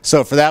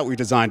 So for that, we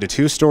designed a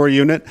 2-story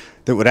unit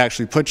that would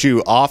actually put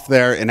you off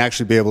there and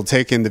actually be able to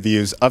take in the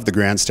views of the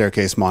Grand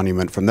Staircase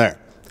Monument from there.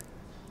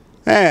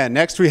 And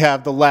next we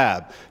have the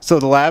Lab. So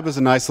the Lab is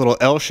a nice little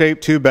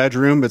L-shaped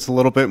 2-bedroom. It's a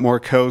little bit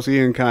more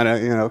cozy and kind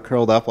of,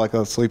 curled up like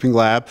a sleeping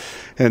lab.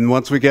 And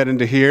once we get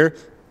into here,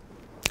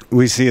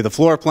 we see the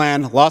floor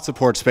plan, lots of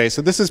porch space.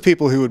 So this is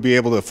people who would be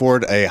able to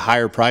afford a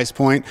higher price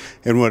point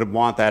and would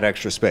want that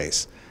extra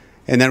space.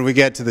 and then we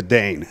get to the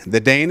Dane. The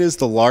Dane is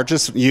the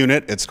largest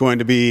unit. It's going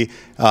to be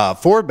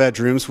 4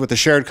 bedrooms with a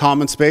shared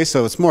common space,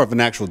 so it's more of an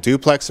actual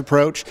duplex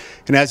approach.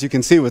 And as you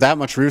can see, with that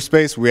much roof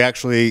space, we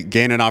actually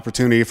gain an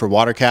opportunity for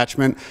water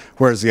catchment,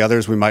 whereas the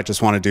others we might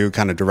just want to do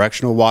kind of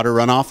directional water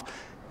runoff.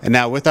 And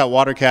now with that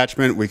water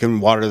catchment, we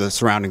can water the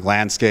surrounding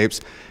landscapes.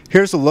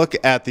 Here's a look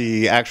at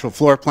the actual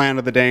floor plan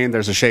of the Dane.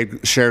 There's a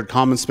shared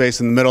common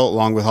space in the middle,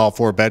 along with all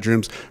 4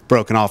 bedrooms,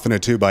 broken off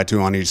into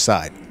 2x2 on each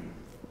side.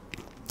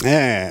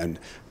 And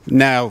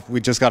now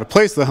we just got to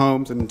place the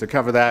homes, and to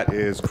cover that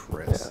is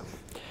Chris.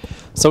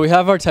 So we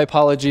have our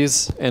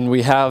typologies and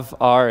we have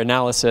our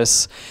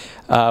analysis.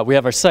 We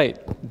have our site,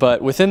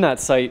 but within that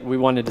site, we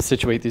wanted to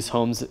situate these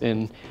homes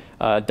in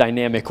a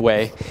dynamic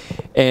way.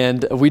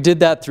 And we did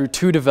that through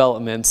 2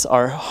 developments.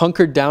 Our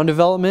hunkered down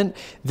development,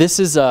 this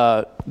is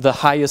the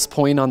highest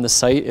point on the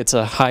site. It's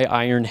a high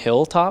iron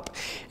hilltop.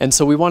 And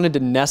so we wanted to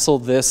nestle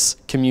this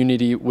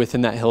community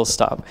within that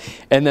hilltop.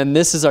 And then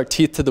this is our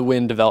teeth to the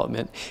wind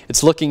development.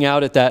 It's looking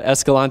out at that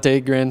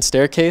Escalante grand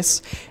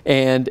staircase,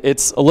 and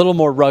it's a little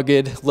more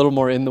rugged, a little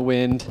more in the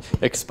wind,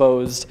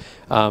 exposed,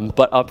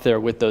 but up there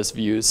with those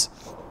views.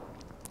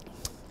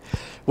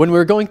 When we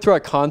were going through our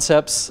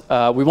concepts,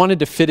 we wanted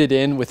to fit it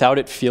in without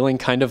it feeling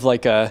kind of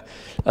like a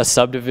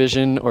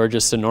subdivision or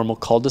just a normal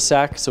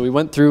cul-de-sac. So we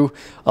went through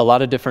a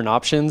lot of different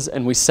options,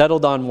 and we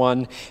settled on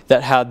one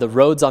that had the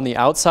roads on the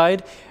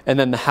outside and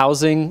then the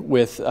housing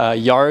with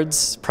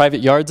yards,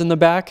 private yards in the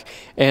back,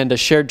 and a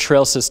shared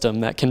trail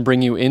system that can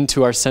bring you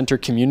into our center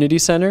community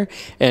center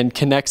and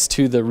connects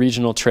to the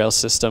regional trail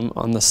system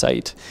on the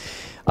site.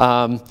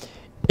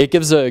 It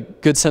gives a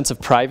good sense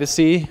of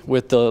privacy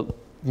with the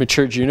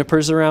mature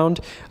junipers around,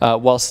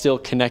 while still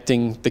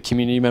connecting the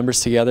community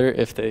members together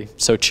if they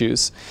so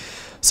choose.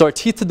 So our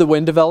teeth of the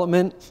wind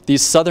development,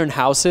 these southern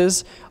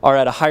houses are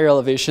at a higher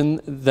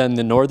elevation than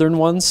the northern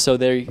ones, so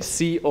they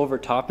see over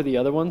top of the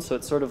other ones, so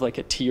it's sort of like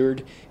a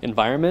tiered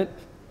environment,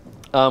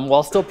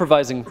 while still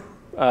providing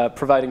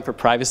for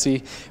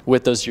privacy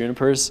with those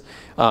junipers,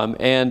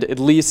 and at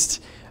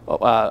least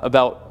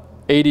about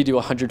 80 to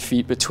 100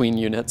 feet between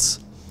units.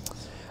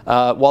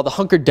 While the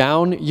hunkered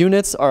down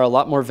units are a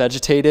lot more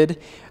vegetated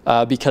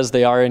because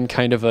they are in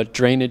kind of a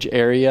drainage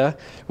area,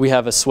 we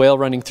have a swale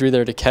running through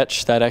there to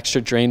catch that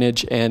extra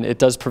drainage, and it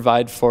does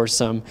provide for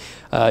some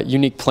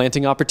unique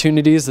planting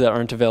opportunities that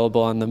aren't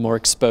available on the more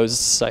exposed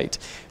site,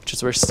 which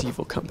is where Steve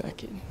will come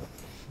back in.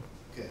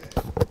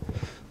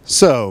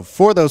 So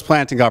for those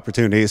planting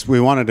opportunities, we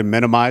wanted to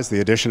minimize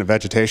the addition of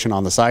vegetation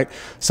on the site,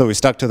 so we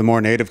stuck to the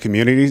more native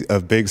community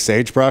of big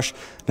sagebrush.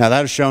 Now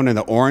that is shown in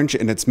the orange,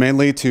 and it's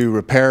mainly to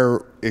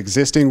repair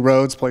existing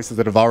roads, places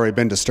that have already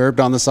been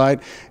disturbed on the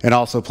site, and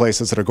also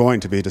places that are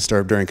going to be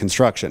disturbed during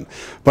construction.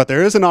 But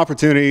there is an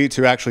opportunity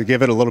to actually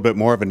give it a little bit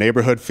more of a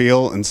neighborhood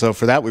feel, and so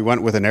for that we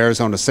went with an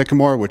Arizona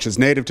sycamore, which is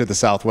native to the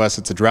Southwest.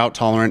 It's a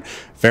drought-tolerant,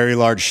 very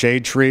large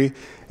shade tree.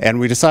 And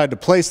we decided to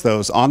place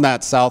those on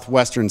that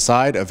southwestern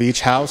side of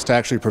each house to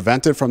actually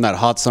prevent it from that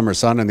hot summer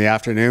sun in the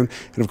afternoon.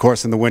 And of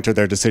course, in the winter,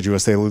 they're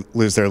deciduous. They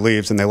lose their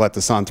leaves and they let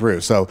the sun through.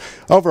 So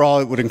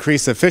overall, it would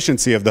increase the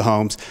efficiency of the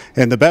homes.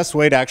 And the best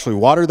way to actually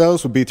water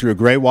those would be through a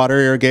gray water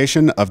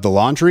irrigation of the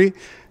laundry.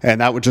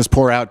 And that would just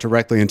pour out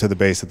directly into the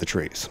base of the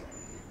trees.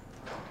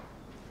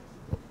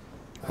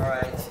 All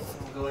right.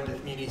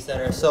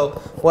 Center. So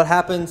what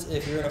happens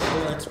if you're in a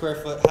 400 square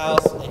foot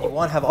house and you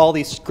want to have all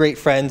these great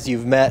friends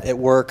you've met at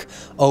work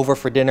over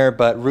for dinner,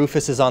 but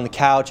Rufus is on the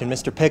couch and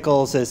Mr.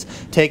 Pickles is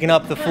taking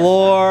up the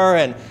floor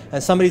and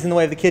somebody's in the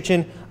way of the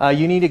kitchen,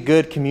 you need a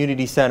good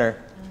community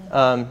center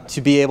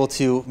to be able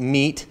to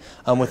meet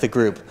with a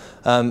group.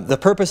 The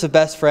purpose of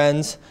Best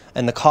Friends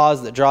and the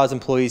cause that draws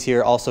employees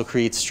here also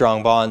creates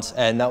strong bonds,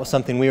 and that was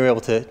something we were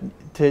able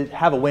to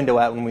have a window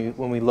at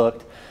when we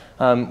looked.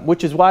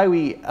 Which is why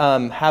we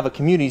have a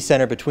community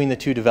center between the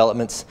 2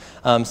 developments.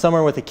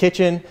 Somewhere with a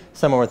kitchen,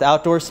 somewhere with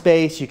outdoor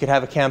space. You could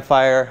have a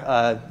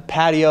campfire,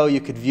 patio, you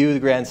could view the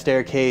grand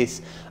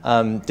staircase,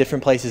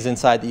 different places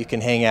inside that you can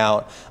hang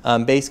out.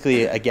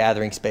 Basically a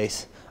gathering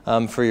space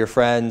for your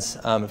friends.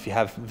 If you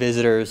have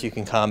visitors, you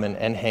can come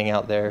and hang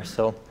out there.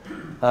 So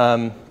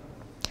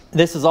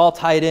this is all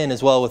tied in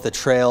as well with the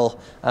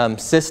trail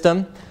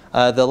system.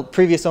 The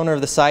previous owner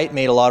of the site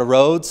made a lot of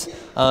roads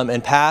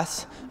and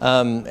paths.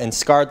 And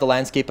scarred the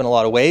landscape in a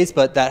lot of ways,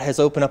 but that has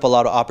opened up a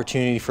lot of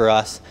opportunity for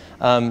us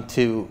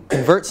to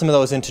convert some of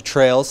those into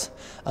trails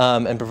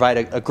and provide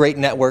a great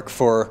network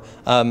for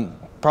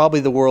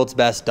probably the world's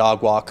best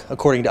dog walk,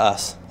 according to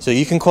us. So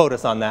you can quote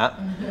us on that.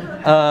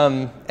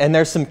 And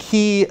there's some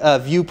key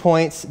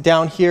viewpoints.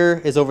 Down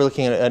here is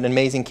overlooking an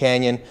amazing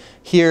canyon.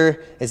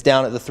 Here is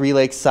down at the Three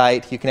Lakes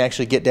site. You can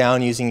actually get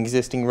down using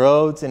existing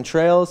roads and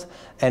trails.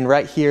 And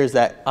right here is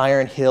that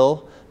Iron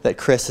Hill that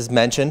Chris has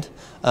mentioned,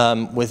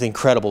 with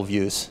incredible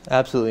views,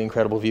 absolutely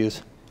incredible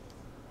views.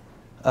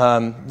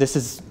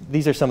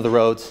 These are some of the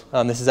roads.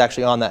 This is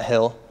actually on that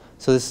hill.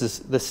 So this is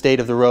the state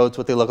of the roads,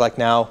 what they look like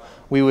now.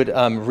 We would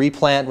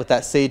replant with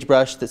that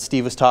sagebrush that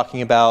Steve was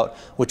talking about,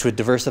 which would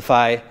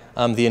diversify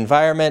the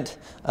environment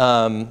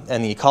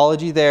and the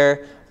ecology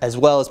there, as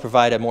well as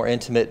provide a more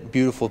intimate,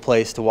 beautiful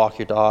place to walk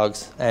your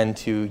dogs and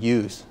to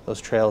use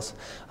those trails.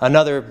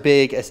 Another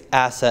big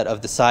asset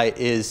of the site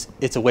is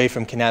it's away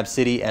from Kanab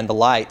City and the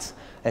lights,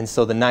 and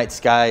so the night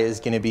sky is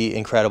going to be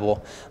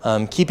incredible.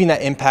 Keeping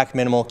that impact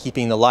minimal,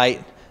 keeping the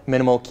light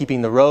minimal,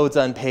 keeping the roads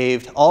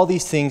unpaved, all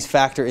these things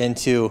factor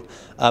into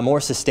a more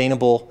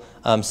sustainable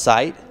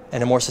site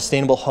and a more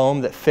sustainable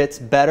home that fits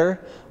better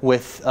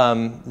with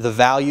the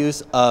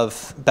values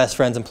of Best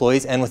Friends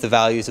employees and with the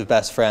values of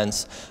Best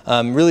Friends.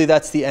 Really,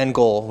 that's the end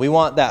goal. We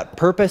want that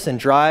purpose and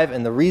drive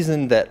and the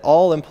reason that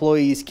all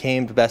employees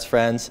came to Best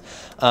Friends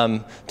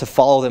to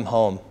follow them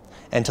home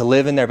and to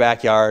live in their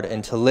backyard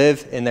and to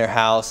live in their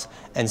house,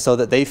 and so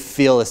that they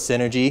feel a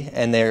synergy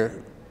and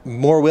they're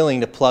more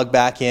willing to plug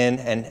back in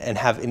and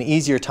have an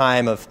easier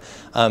time of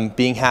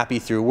being happy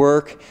through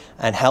work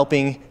and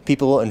helping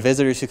people and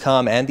visitors who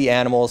come and the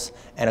animals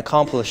and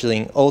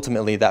accomplishing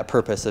ultimately that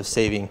purpose of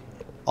saving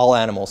all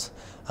animals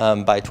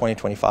by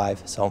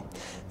 2025. So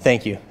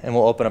thank you, and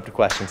we'll open up to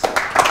questions.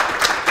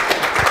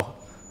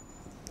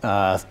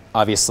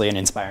 Obviously an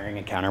inspiring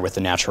encounter with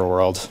the natural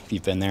world. If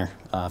you've been there,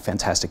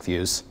 fantastic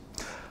views.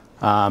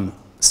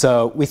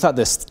 So we thought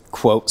this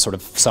quote sort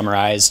of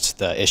summarized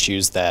the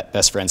issues that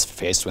Best Friends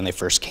faced when they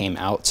first came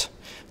out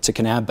to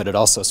Kanab, but it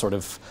also sort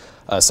of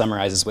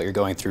summarizes what you're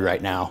going through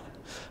right now.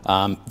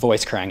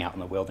 Voice crying out in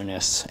the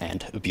wilderness,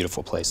 and a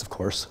beautiful place, of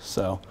course.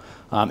 So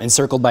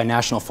encircled by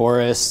national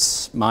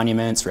forests,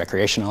 monuments,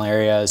 recreational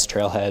areas,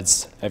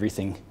 trailheads,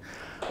 everything.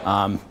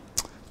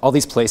 All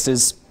these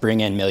places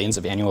bring in millions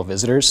of annual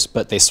visitors,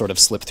 but they sort of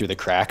slip through the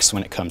cracks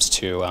when it comes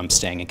to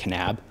staying in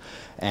Kanab.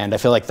 And I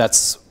feel like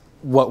that's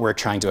what we're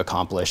trying to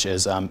accomplish,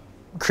 is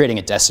creating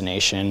a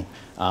destination,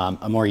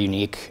 a more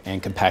unique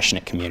and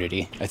compassionate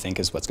community, I think,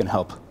 is what's going to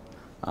help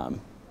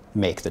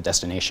make the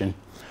destination.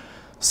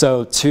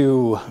 So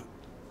to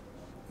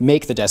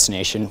make the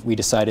destination, we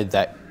decided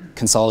that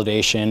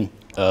consolidation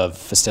of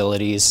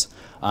facilities,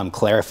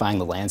 clarifying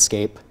the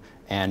landscape,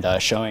 and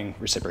showing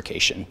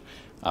reciprocation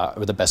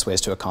were the best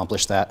ways to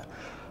accomplish that.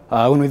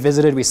 When we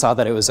visited, we saw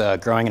that it was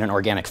growing in an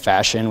organic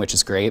fashion, which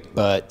is great,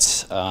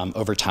 but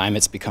over time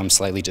it's become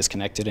slightly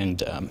disconnected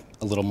and a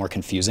little more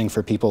confusing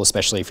for people,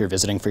 especially if you're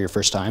visiting for your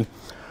first time.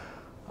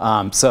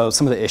 So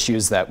some of the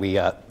issues that we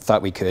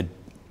thought we could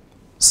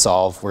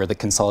solve were the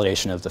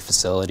consolidation of the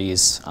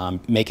facilities,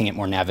 making it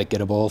more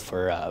navigable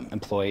for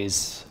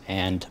employees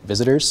and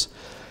visitors.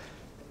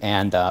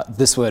 And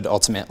this would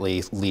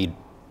ultimately lead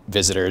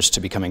visitors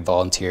to becoming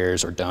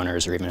volunteers or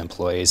donors or even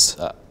employees,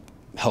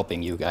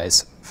 helping you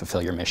guys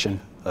fulfill your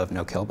mission of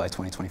no kill by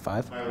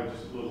 2025. Just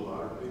a little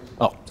louder, please.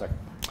 Oh, sorry.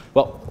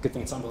 Well, good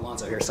thing it's on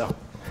Alonzo here, so.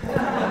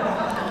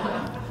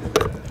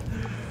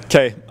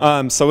 Okay,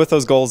 so with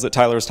those goals that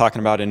Tyler was talking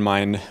about in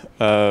mind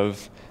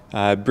of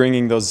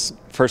bringing those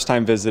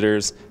first-time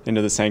visitors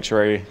into the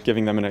sanctuary,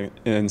 giving them an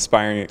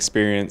inspiring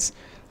experience,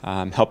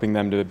 helping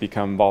them to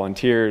become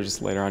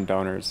volunteers, later on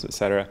donors,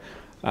 etc.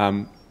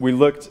 We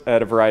looked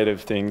at a variety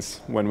of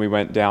things when we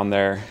went down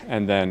there,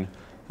 and then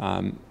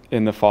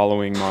in the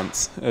following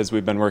months as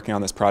we've been working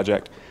on this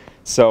project.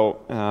 So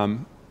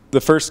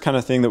the first kind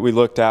of thing that we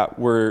looked at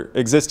were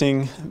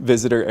existing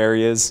visitor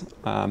areas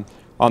on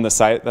the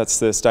site. That's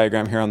this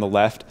diagram here on the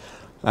left.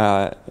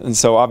 And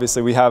so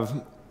obviously we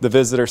have the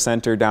visitor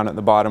center down at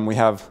the bottom. We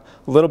have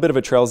a little bit of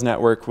a trails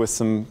network with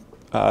some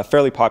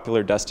fairly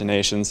popular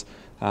destinations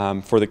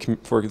for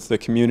the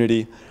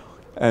community.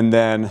 And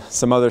then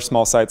some other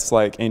small sites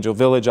like Angel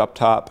Village up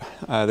top,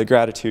 the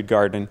Gratitude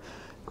Garden,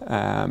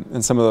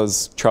 and some of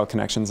those trail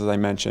connections, as I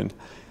mentioned.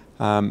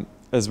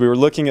 As we were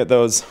looking at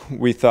those,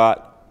 we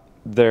thought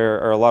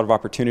there are a lot of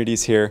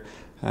opportunities here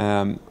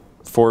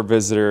for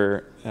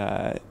visitor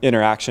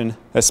interaction,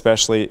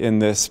 especially in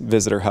this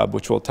visitor hub,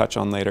 which we'll touch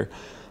on later.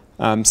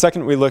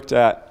 Second, we looked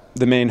at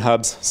the main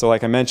hubs. So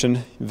like I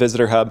mentioned,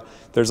 visitor hub.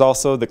 There's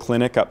also the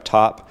clinic up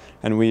top,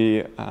 and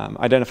we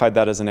identified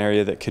that as an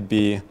area that could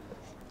be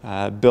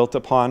built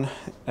upon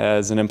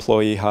as an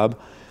employee hub.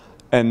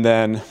 And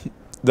then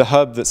the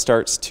hub that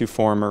starts to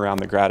form around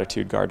the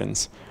Gratitude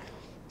Gardens.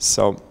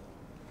 So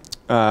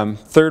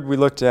third, we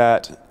looked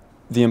at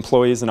the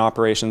employees and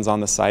operations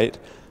on the site.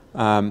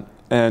 And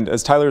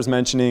as Tyler was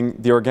mentioning,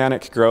 the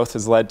organic growth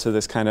has led to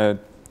this kind of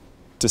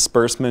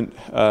disbursement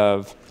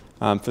of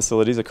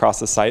facilities across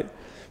the site,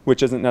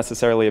 which isn't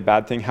necessarily a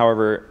bad thing.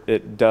 However,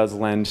 it does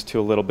lend to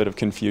a little bit of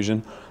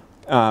confusion.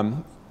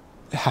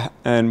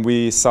 And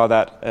we saw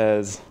that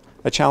as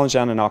a challenge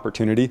and an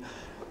opportunity.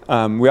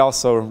 We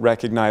also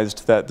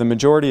recognized that the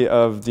majority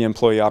of the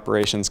employee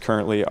operations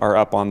currently are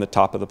up on the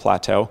top of the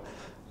plateau.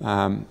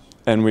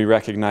 And we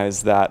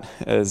recognize that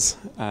as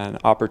an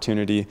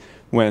opportunity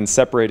when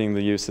separating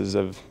the uses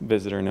of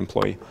visitor and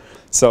employee.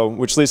 So,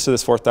 which leads to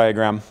this fourth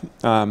diagram.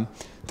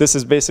 This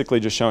is basically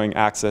just showing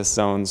access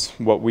zones,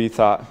 what we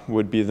thought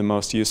would be the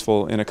most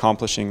useful in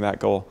accomplishing that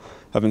goal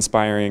of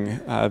inspiring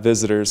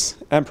visitors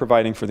and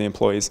providing for the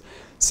employees.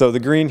 So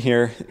the green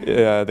here,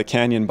 the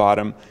canyon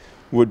bottom,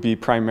 would be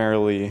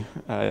primarily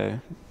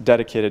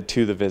dedicated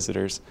to the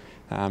visitors,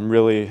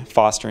 really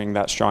fostering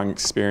that strong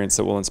experience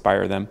that will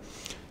inspire them.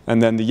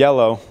 And then the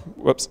yellow,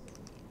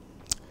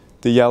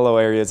 the yellow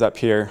areas up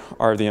here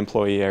are the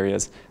employee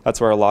areas.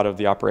 That's where a lot of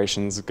the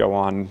operations go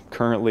on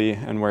currently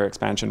and where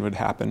expansion would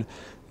happen.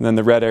 And then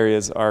the red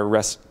areas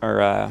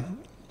are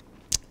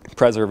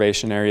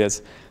preservation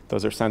areas.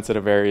 Those are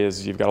sensitive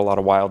areas. You've got a lot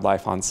of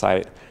wildlife on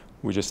site.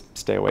 We just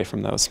stay away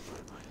from those.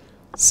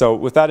 So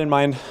with that in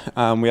mind,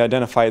 we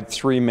identified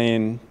 3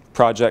 main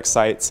project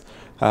sites.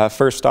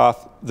 First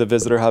off, the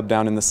visitor hub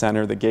down in the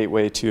center, the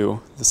gateway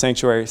to the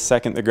sanctuary.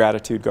 Second, the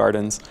gratitude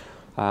gardens,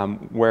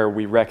 where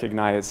we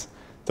recognize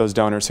those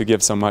donors who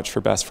give so much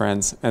for Best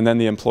Friends. And then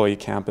the employee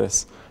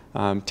campus,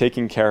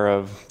 taking care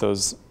of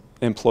those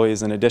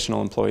employees and additional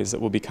employees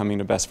that will be coming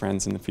to Best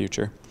Friends in the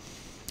future.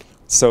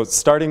 So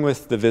starting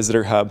with the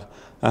visitor hub,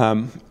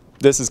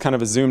 this is kind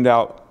of a zoomed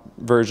out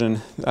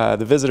version.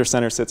 The visitor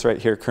center sits right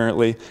here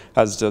currently,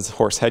 as does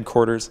Horse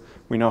Headquarters.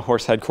 We know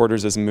Horse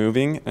Headquarters is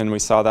moving, and we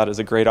saw that as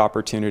a great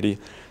opportunity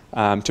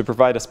to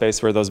provide a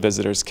space where those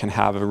visitors can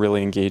have a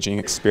really engaging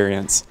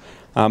experience.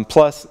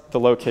 Plus, the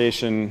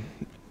location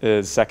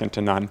is second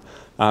to none.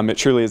 It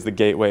truly is the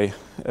gateway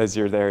as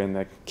you're there in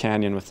the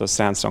canyon with those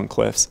sandstone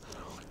cliffs.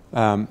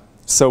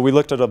 So we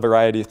looked at a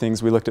variety of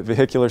things. We looked at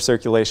vehicular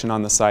circulation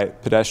on the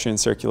site, pedestrian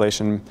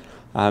circulation,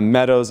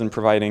 meadows and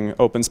providing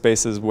open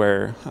spaces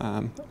where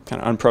kind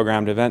of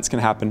unprogrammed events can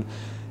happen.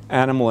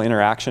 Animal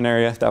interaction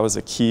area, that was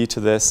a key to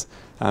this,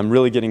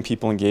 really getting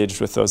people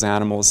engaged with those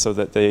animals so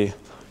that they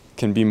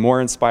can be more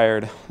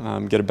inspired,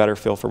 get a better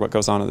feel for what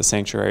goes on in the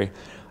sanctuary.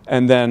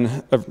 And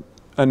then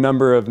a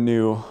number of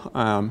new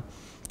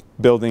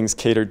buildings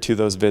catered to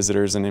those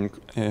visitors and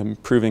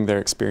improving their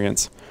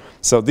experience.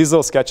 So these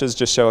little sketches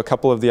just show a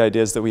couple of the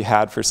ideas that we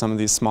had for some of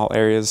these small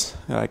areas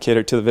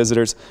catered to the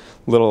visitors.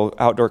 Little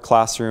outdoor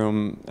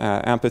classroom,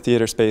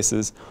 amphitheater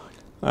spaces.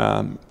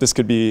 This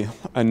could be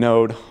a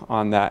node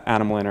on that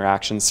animal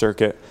interaction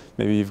circuit.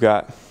 Maybe you've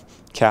got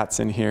cats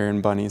in here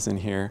and bunnies in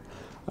here.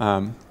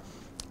 And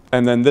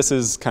then this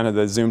is kind of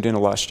the zoomed in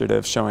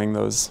illustrative showing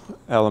those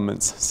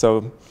elements.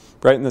 So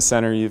right in the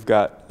center, you've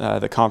got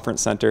the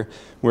conference center.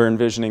 We're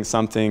envisioning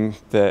something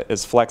that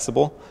is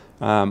flexible,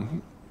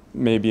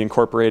 maybe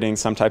incorporating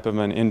some type of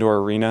an indoor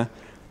arena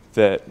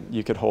that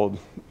you could hold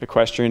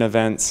equestrian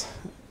events,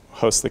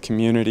 host the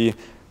community,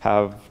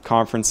 have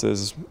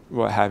conferences,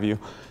 what have you.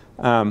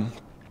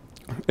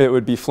 It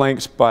would be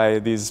flanked by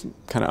these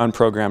kind of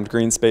unprogrammed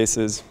green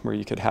spaces where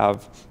you could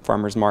have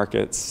farmers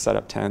markets, set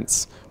up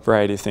tents,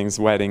 variety of things,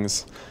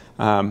 weddings.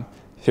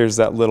 Here's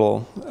that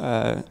little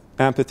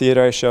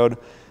amphitheater I showed.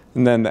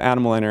 And then the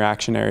animal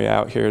interaction area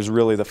out here is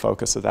really the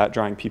focus of that,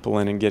 drawing people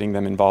in and getting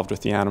them involved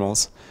with the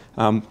animals.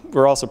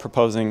 We're also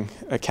proposing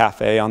a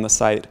cafe on the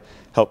site,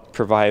 help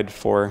provide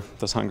for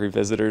those hungry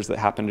visitors that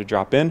happen to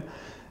drop in,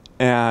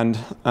 and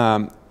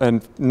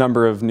a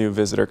number of new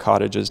visitor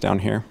cottages down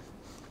here.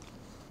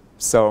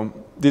 So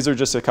these are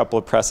just a couple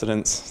of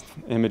precedents,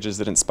 images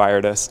that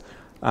inspired us.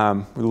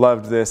 We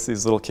loved this,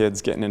 these little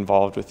kids getting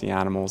involved with the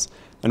animals,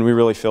 and we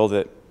really feel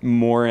that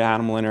more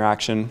animal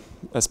interaction,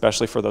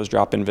 especially for those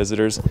drop-in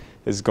visitors,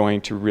 is going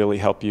to really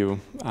help you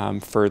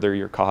further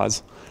your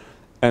cause.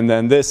 And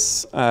then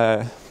this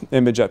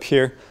image up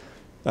here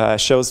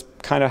shows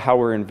kind of how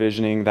we're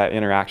envisioning that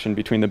interaction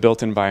between the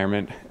built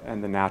environment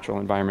and the natural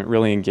environment,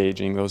 really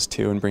engaging those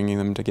two and bringing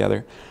them together.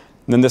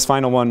 And then this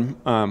final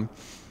one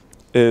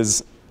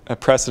is a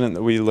precedent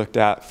that we looked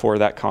at for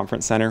that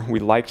conference center. We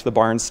liked the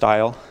barn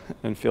style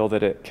and feel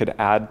that it could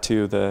add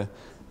to the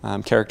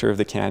character of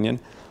the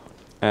canyon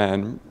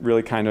and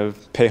really kind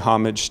of pay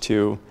homage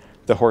to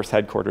the Horse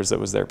Headquarters that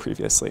was there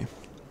previously.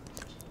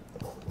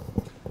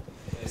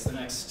 Okay, so the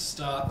next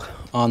stop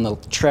on the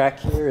track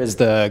here is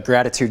the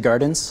Gratitude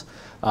Gardens,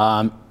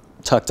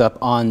 tucked up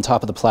on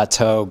top of the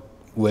plateau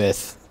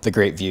with the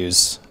great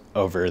views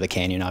over the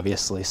canyon,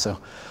 obviously. So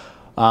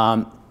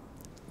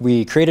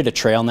we created a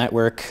trail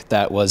network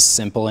that was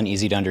simple and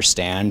easy to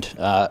understand.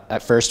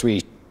 At first,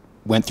 we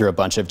went through a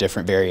bunch of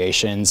different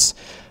variations,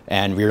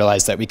 and we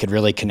realized that we could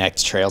really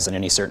connect trails in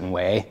any certain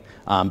way,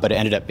 but it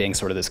ended up being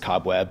sort of this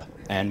cobweb.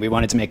 And we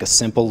wanted to make a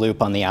simple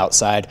loop on the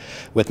outside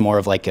with more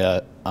of like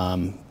a,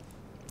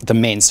 the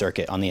main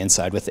circuit on the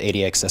inside with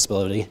ADA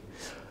accessibility.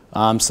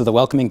 So the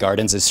Welcoming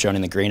Gardens is shown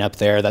in the green up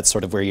there. That's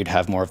sort of where you'd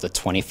have more of the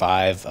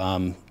 25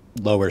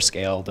 lower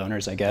scale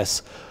donors, I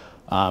guess,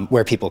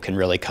 where people can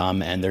really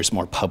come and there's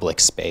more public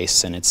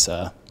space and it's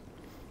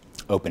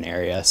open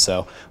area.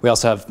 So we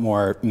also have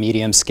more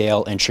medium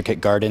scale intricate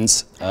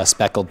gardens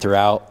speckled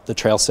throughout the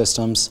trail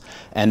systems,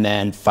 and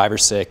then 5 or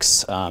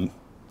 6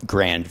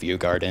 grand view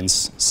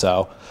gardens.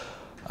 So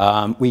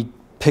we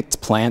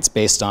picked plants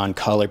based on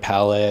color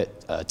palette,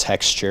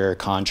 texture,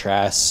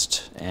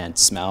 contrast, and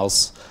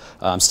smells,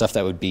 stuff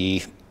that would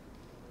be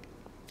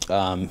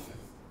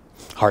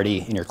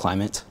hardy in your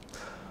climate.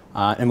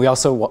 And we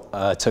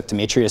also took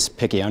Demetrius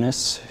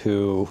Picionis,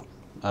 who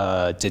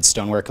did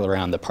stonework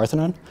around the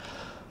Parthenon.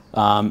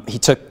 He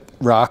took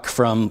rock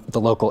from the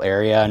local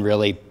area and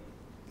really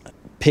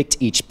picked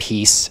each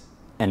piece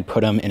and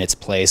put them in its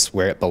place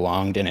where it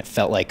belonged, and it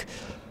felt like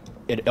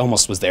it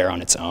almost was there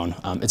on its own.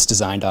 It's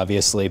designed,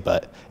 obviously,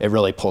 but it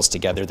really pulls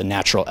together the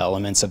natural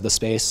elements of the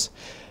space.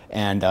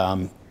 And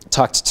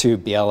talked to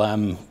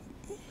BLM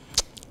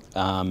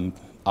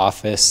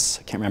office,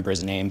 I can't remember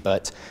his name,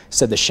 but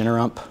said the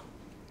Shinnerump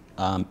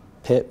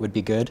pit would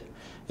be good.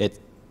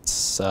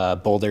 It's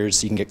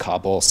boulders, you can get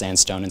cobble,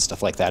 sandstone, and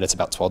stuff like that. It's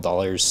about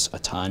 $12 a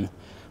ton.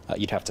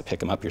 You'd have to pick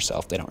them up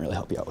yourself. They don't really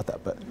help you out with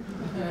that. But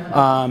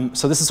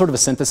so this is sort of a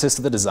synthesis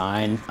of the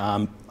design,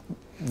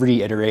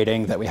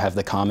 reiterating that we have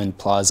the common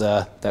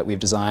plaza that we've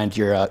designed,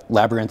 your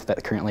labyrinth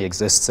that currently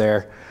exists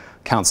there,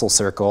 council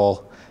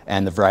circle,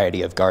 and the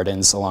variety of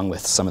gardens, along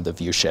with some of the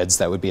view sheds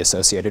that would be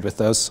associated with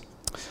those.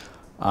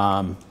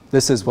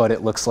 This is what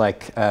it looks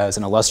like as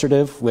an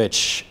illustrative,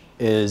 which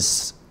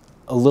is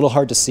a little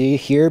hard to see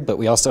here, but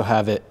we also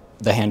have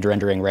the hand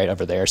rendering right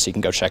over there, so you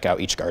can go check out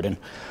each garden.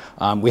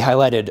 We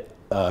highlighted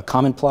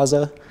Common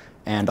Plaza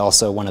and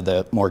also one of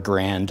the more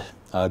grand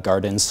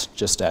gardens,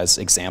 just as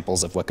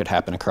examples of what could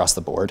happen across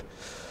the board.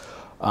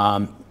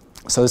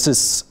 So this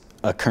is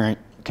a current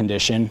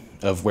condition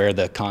of where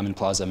the Common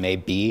Plaza may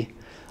be.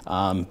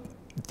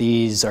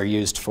 These are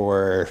used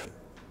for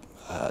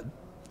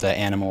the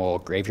animal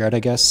graveyard, I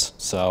guess.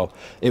 So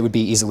it would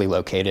be easily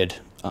located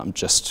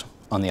just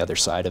on the other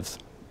side of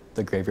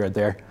the graveyard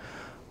there.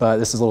 But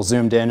this is a little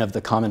zoomed in of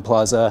the Common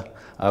Plaza.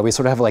 We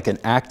sort of have like an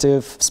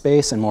active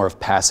space and more of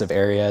passive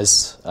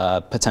areas,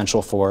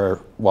 potential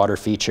for water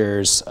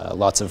features,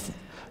 lots of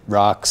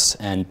rocks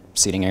and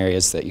seating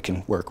areas that you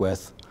can work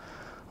with.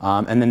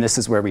 And then this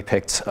is where we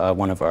picked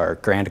one of our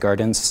grand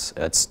gardens.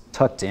 It's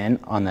tucked in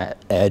on the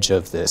edge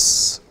of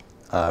this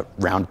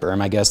round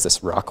berm, I guess,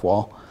 this rock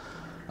wall.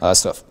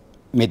 So it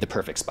made the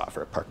perfect spot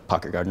for a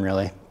pocket garden,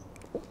 really.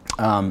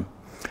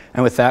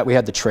 And with that, we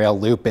had the trail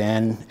loop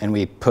in, and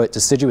we put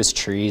deciduous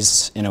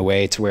trees in a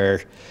way to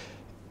where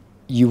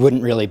you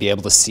wouldn't really be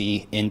able to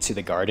see into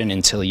the garden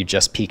until you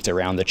just peeked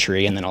around the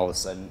tree, and then all of a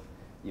sudden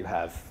you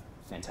have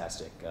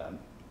fantastic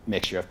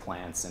mixture of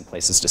plants and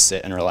places to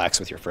sit and relax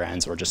with your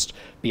friends, or just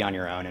be on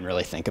your own and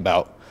really think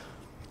about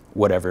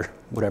whatever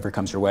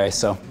comes your way.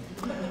 So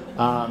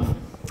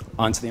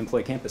on to the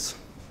employee campus.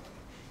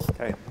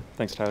 Okay,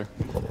 thanks, Tyler.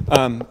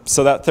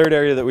 So that third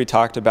area that we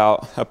talked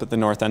about up at the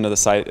north end of the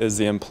site is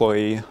the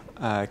employee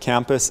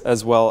campus,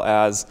 as well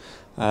as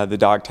the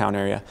Dogtown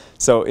area.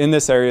 So in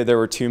this area, there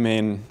were two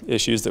main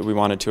issues that we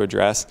wanted to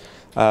address.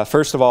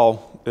 First of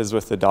all is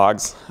with the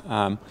dogs.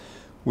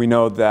 We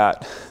know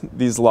that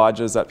these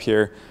lodges up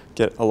here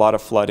get a lot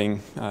of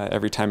flooding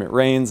every time it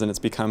rains, and it's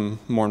become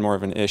more and more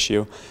of an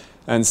issue.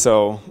 And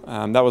so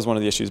that was one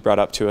of the issues brought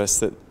up to us,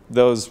 that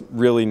those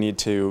really need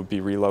to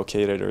be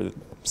relocated, or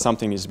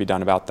something needs to be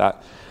done about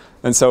that.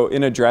 And so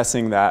in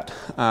addressing that,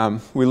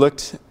 we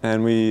looked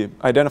and we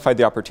identified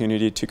the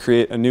opportunity to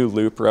create a new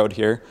loop road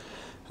here,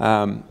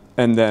 and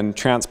then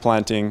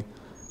transplanting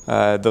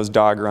those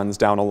dog runs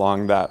down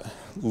along that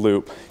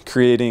loop,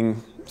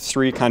 creating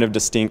three kind of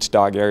distinct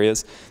dog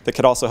areas that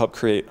could also help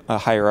create a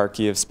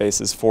hierarchy of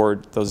spaces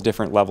for those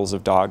different levels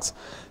of dogs.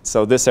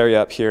 So this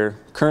area up here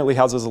currently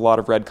houses a lot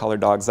of red-colored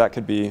dogs. That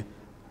could be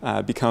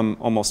become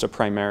almost a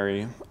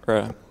primary,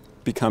 or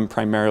become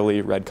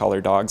primarily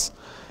red-colored dogs.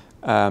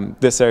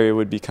 This area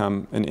would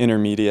become an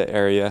intermediate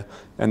area,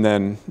 and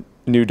then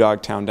New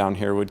Dogtown down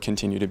here would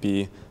continue to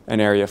be an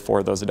area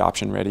for those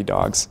adoption-ready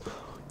dogs.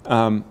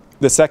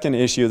 The second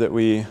issue that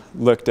we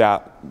looked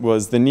at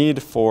was the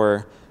need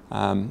for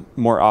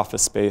more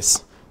office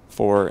space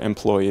for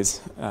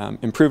employees,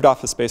 improved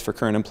office space for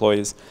current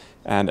employees,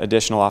 and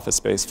additional office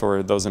space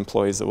for those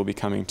employees that will be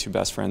coming to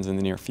Best Friends in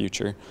the near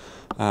future.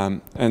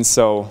 And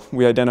so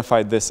we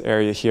identified this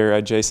area here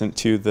adjacent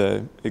to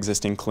the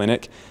existing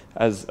clinic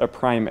as a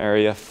prime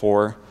area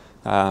for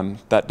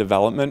that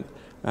development.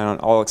 And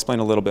I'll explain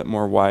a little bit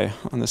more why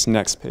on this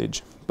next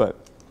page. But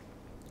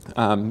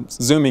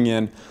zooming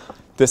in,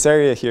 this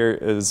area here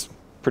is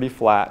pretty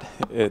flat.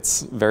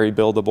 It's very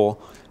buildable,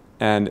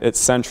 and it's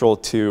central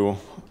to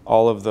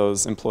all of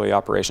those employee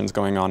operations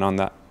going on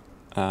that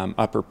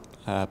upper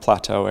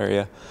plateau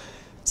area.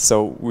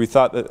 So we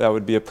thought that that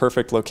would be a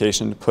perfect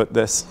location to put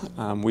this.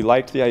 We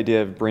liked the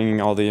idea of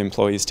bringing all the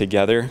employees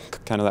together,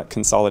 kind of that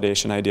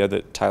consolidation idea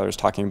that Tyler was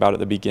talking about at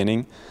the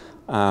beginning,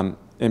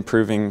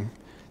 improving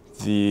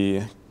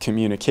the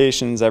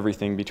communications,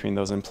 everything between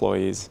those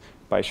employees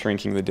by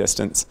shrinking the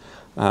distance.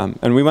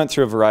 And we went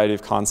through a variety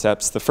of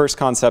concepts. The first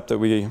concept that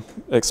we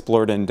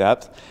explored in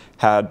depth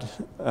had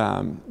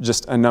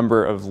just a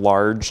number of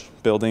large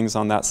buildings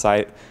on that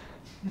site,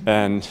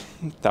 and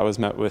that was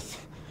met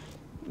with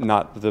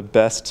not the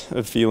best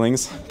of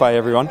feelings by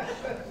everyone.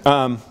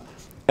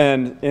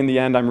 And in the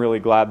end, I'm really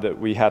glad that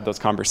we had those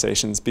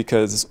conversations,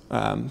 because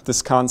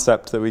this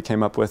concept that we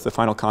came up with, the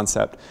final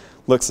concept,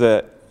 looks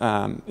at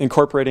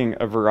incorporating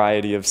a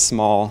variety of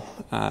small,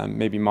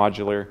 maybe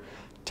modular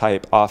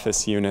type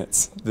office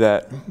units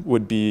that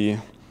would be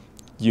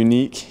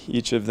unique,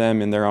 each of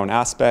them in their own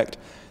aspect,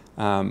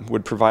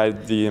 would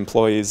provide the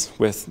employees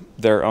with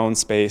their own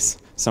space,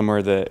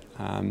 somewhere that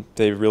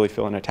they really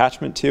feel an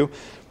attachment to,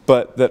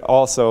 but that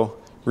also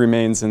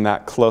remains in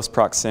that close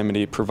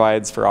proximity,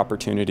 provides for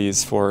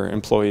opportunities for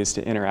employees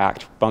to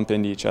interact, bump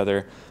into each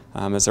other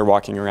as they're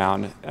walking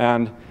around,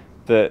 and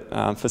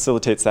that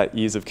facilitates that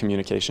ease of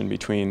communication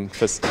between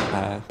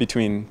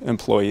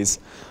employees.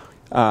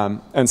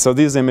 And so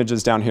these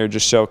images down here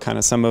just show kind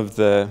of some of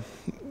the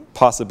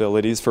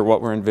possibilities for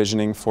what we're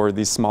envisioning for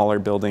these smaller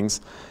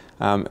buildings.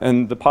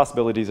 And the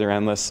possibilities are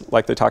endless,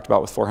 like they talked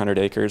about with 400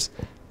 acres.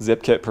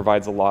 ZipKit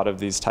provides a lot of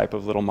these type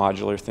of little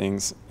modular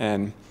things,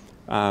 and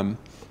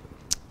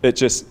it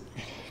just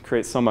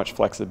creates so much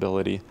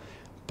flexibility.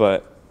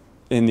 But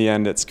in the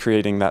end, it's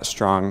creating that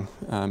strong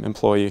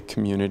employee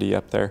community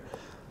up there.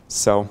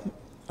 So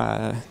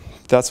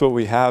that's what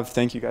we have.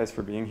 Thank you guys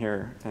for being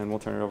here, and we'll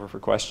turn it over for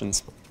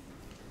questions.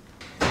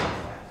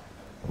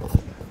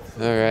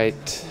 All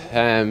right,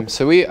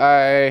 so we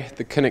are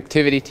the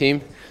connectivity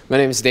team. My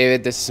name is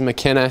David, this is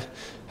McKenna.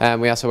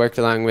 We also worked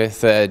along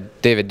with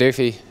David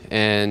Durfee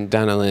and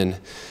Donna Lynn.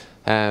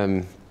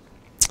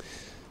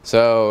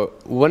 So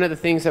one of the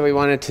things that we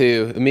wanted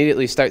to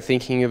immediately start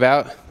thinking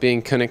about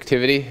being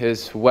connectivity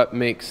is what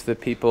makes the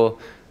people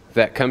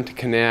that come to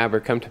Kanab or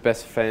come to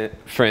Best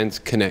Friends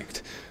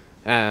connect.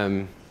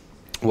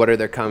 What are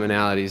their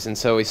commonalities? And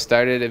so we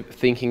started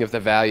thinking of the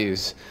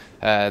values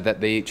that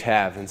they each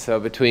have. And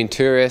so between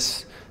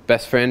tourists,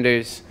 best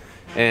frienders,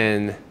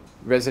 and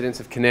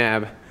residents of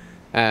Kanab,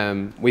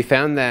 we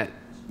found that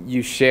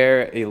you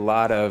share a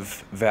lot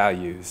of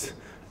values.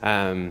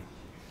 And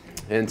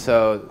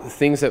so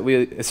things that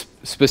we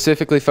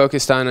specifically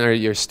focused on are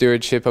your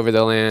stewardship over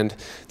the land,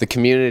 the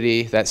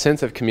community, that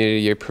sense of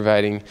community you're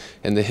providing,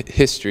 and the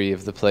history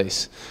of the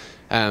place.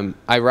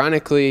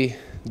 Ironically,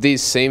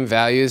 these same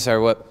values are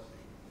what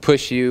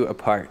push you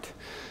apart.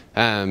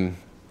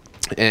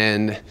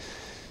 And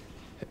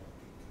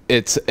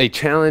it's a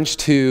challenge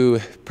to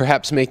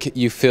perhaps make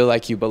you feel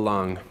like you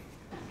belong.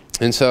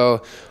 And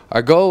so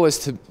our goal was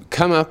to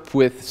come up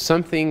with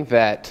something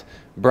that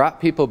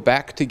brought people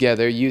back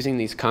together using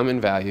these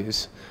common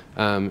values,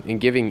 and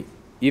giving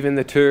even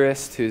the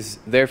tourist who's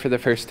there for the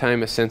first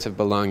time a sense of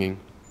belonging.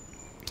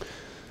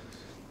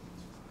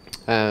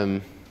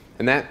 And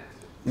that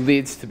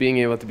leads to being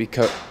able to be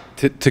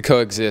to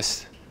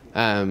coexist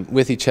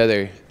with each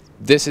other.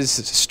 This is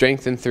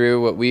strengthened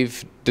through what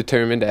we've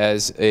determined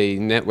as a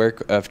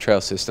network of trail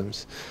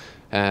systems.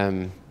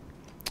 The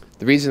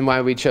reason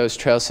why we chose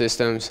trail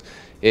systems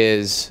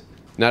is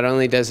not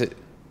only does it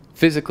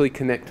physically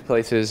connect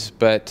places,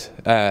 but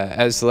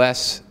as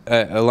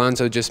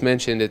Alonzo just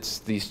mentioned, it's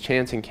these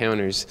chance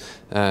encounters.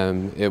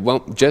 It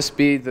won't just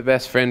be the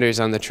best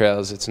frienders on the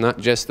trails. It's not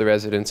just the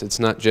residents. It's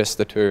not just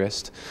the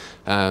tourist.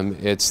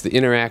 It's the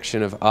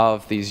interaction of all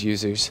of these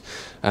users.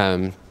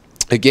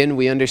 Again,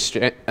 we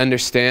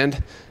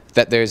understand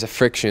that there's a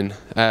friction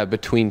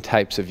between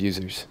types of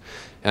users.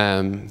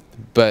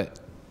 But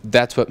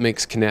that's what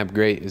makes Kanab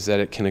great, is that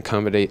it can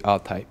accommodate all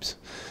types.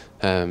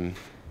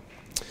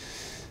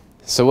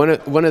 So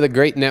one of the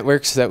great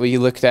networks that we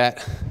looked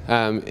at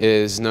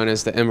is known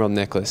as the Emerald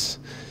Necklace.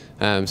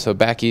 So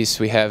back east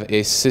we have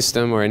a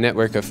system or a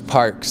network of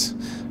parks.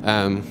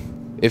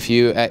 If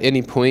you at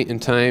any point in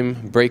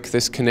time break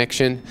this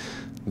connection,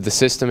 the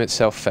system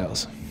itself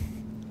fails.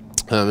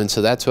 And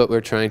so that's what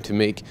we're trying to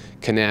make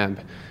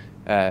Kanab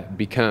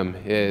become,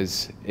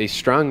 is a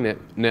strong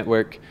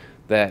network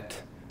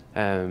that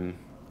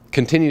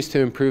continues to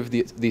improve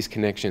these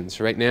connections.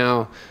 Right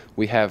now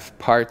we have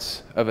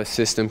parts of a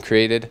system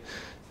created,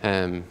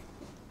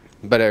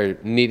 but are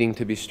needing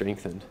to be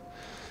strengthened.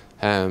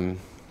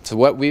 So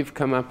what we've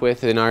come up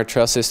with in our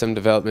trail system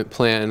development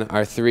plan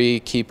are 3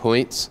 key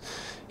points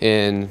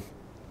in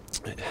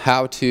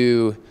how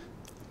to,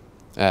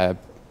 I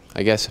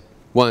guess,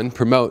 1,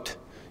 promote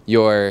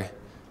your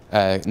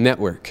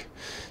network.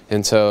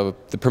 And so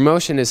the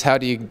promotion is, how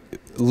do you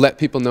let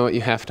people know what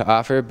you have to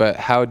offer, but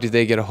how do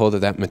they get a hold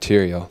of that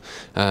material?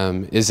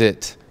 Is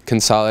it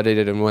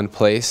consolidated in one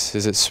place?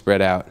 Is it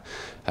spread out?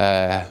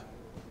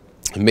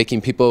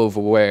 Making people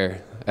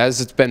aware.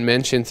 As it's been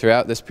mentioned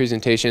throughout this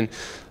presentation,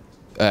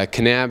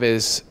 Kanab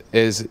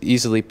is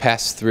easily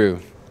passed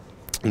through.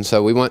 And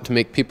so we want to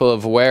make people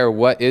aware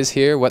what is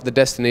here, what the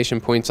destination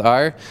points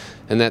are,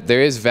 and that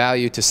there is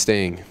value to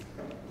staying.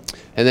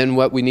 And then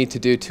what we need to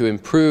do to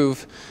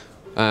improve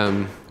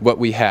what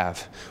we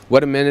have.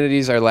 What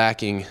amenities are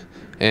lacking,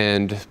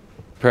 and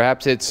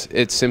perhaps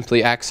it's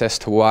simply access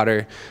to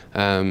water,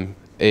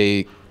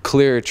 a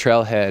clearer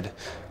trailhead,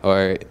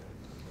 or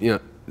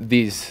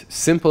these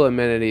simple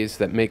amenities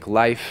that make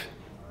life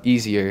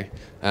easier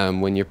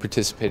when you're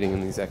participating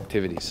in these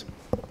activities.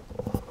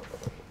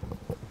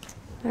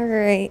 All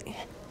right.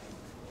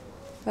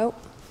 Oh.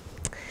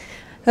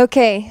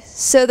 Okay,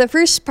 so the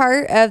first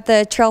part of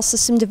the trail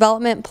system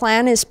development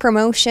plan is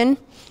promotion.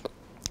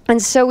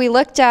 And so we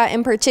looked at,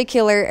 in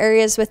particular,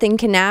 areas within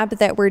Kanab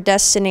that were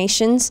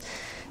destinations.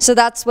 So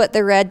that's what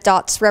the red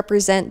dots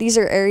represent. These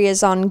are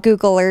areas on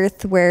Google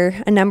Earth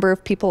where a number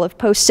of people have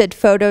posted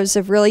photos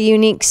of really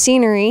unique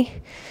scenery.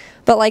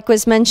 But like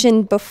was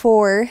mentioned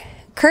before,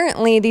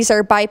 currently these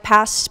are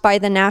bypassed by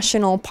the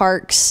national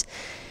parks.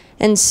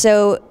 And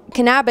so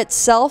Kanab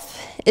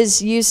itself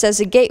is used as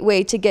a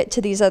gateway to get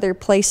to these other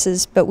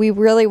places, but we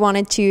really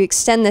wanted to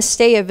extend the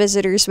stay of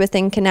visitors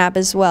within Kanab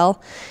as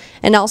well,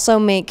 and also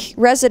make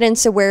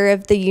residents aware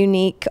of the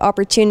unique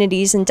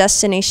opportunities and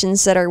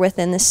destinations that are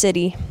within the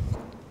city.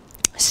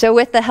 So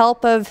with the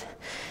help of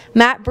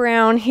Matt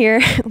Brown here,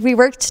 we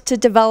worked to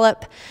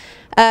develop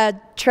a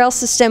trail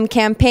system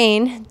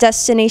campaign,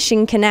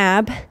 Destination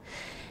Kanab,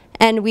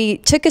 and we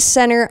took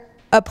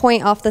a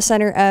point off the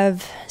center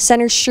of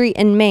Center Street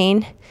in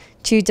Maine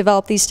to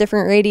develop these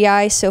different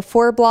radii, so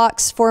 4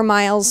 blocks, 4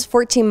 miles,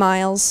 14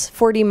 miles,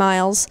 40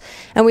 miles,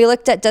 and we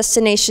looked at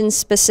destinations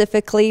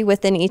specifically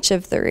within each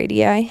of the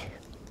radii.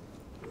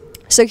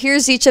 So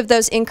here's each of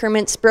those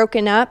increments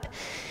broken up,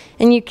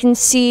 and you can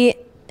see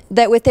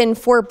that within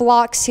 4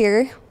 blocks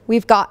here,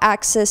 we've got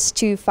access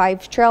to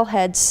 5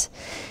 trailheads.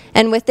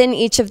 And within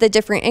each of the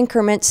different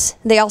increments,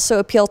 they also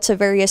appeal to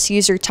various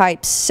user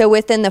types. So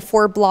within the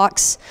 4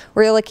 blocks,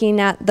 we're looking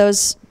at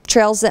those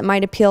trails that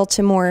might appeal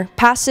to more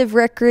passive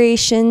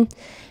recreation,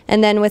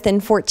 and then within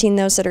 14,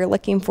 those that are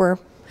looking for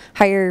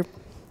higher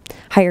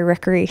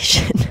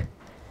recreation.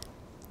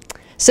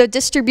 So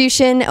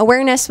distribution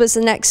awareness was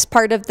the next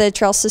part of the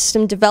trail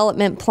system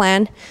development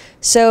plan.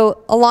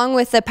 So along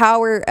with the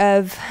power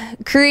of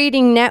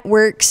creating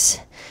networks,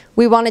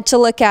 we wanted to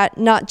look at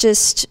not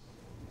just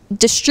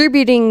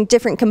distributing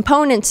different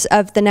components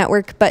of the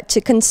network, but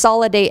to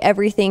consolidate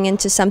everything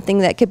into something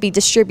that could be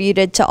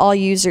distributed to all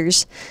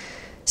users.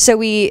 So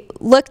we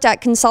looked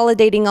at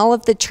consolidating all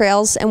of the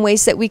trails and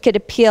ways that we could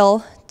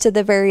appeal to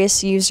the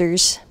various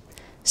users.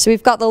 So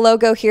we've got the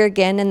logo here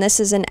again, and this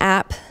is an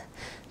app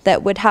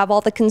that would have all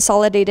the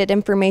consolidated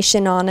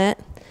information on it,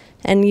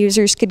 and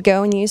users could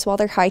go and use while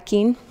they're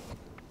hiking.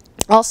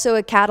 Also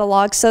a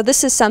catalog, so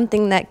this is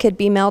something that could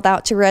be mailed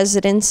out to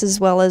residents as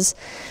well as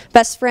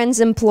Best Friends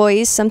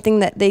employees, something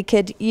that they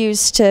could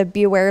use to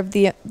be aware of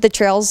the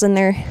trails in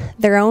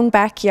their own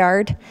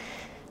backyard,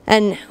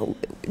 and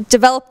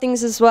develop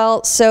things as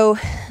well. So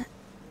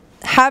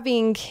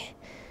having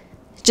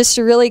just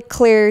a really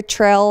clear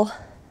trail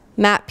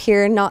map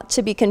here, not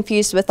to be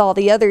confused with all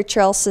the other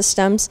trail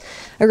systems,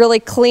 a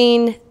really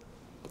clean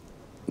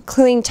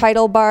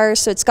title bar,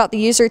 so it's got the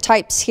user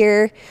types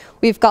here,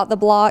 we've got the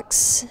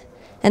blocks,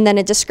 and then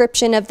a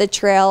description of the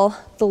trail,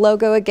 the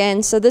logo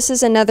again. So this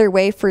is another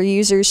way for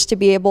users to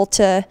be able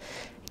to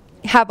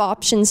have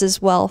options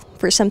as well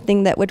for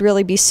something that would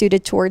really be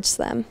suited towards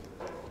them.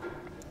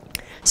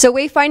 So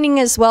wayfinding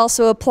as well,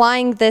 so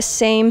applying this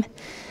same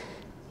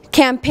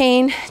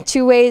campaign,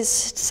 2 ways,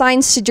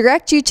 signs to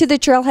direct you to the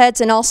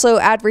trailheads, and also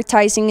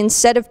advertising.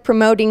 Instead of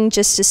promoting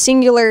just a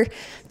singular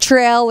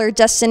trail or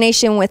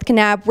destination with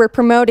Kanab, we're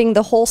promoting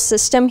the whole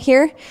system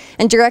here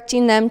and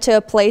directing them to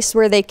a place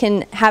where they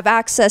can have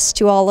access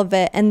to all of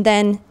it and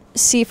then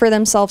see for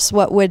themselves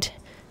what would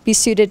be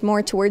suited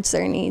more towards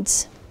their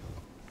needs.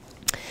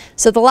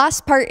 So the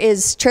last part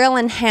is trail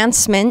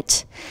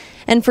enhancement.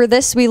 And for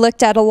this, we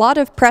looked at a lot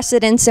of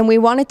precedents, and we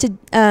wanted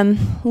to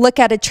look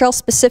at a trail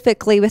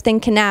specifically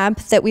within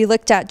Kanab that we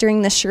looked at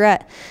during the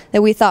charrette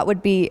that we thought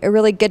would be a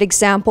really good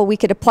example. We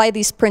could apply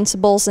these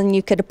principles, and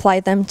you could apply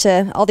them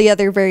to all the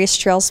other various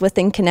trails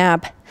within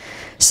Kanab.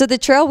 So the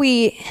trail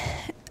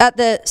at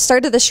the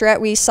start of the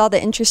charrette, we saw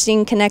the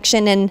interesting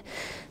connection in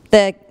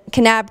the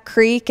Kanab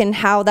Creek and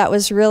how that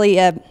was really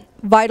a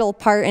vital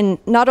part, and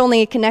not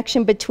only a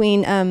connection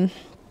between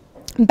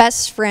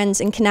Best Friends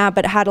in Kanab,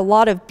 but it had a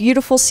lot of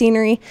beautiful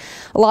scenery,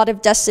 a lot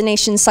of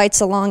destination sites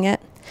along it.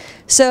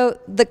 So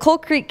the Coal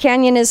Creek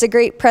Canyon is a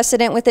great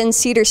precedent within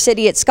Cedar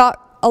City. It's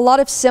got a lot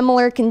of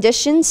similar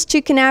conditions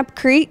to Kanab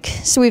Creek.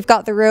 So we've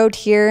got the road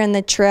here and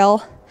the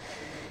trail,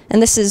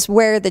 and this is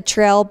where the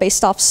trail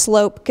based off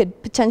slope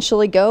could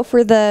potentially go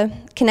for the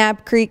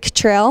Kanab Creek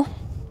Trail.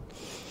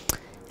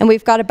 And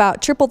we've got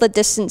about triple the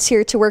distance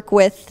here to work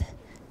with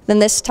than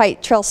this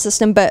tight trail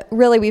system, but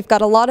really we've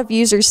got a lot of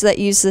users that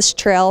use this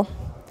trail.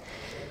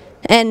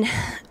 And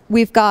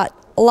we've got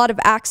a lot of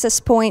access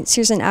points.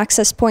 Here's an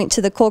access point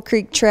to the Coal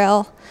Creek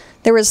Trail.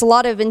 There was a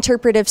lot of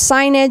interpretive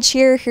signage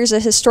here. Here's a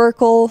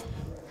historical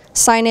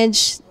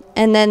signage,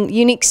 and then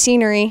unique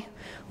scenery,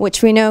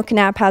 which we know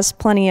Kanab has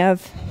plenty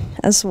of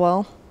as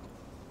well.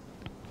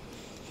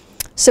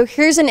 So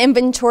here's an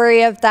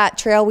inventory of that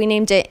trail. We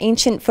named it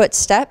Ancient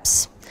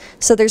Footsteps.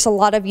 So there's a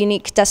lot of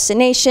unique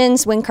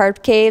destinations,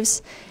 wind-carved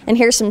caves, and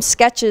here's some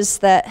sketches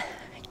that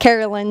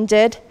Carolyn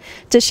did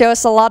to show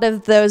us a lot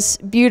of those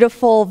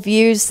beautiful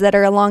views that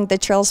are along the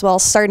trails, well,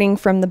 starting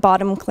from the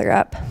bottom clear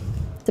up,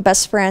 the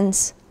Best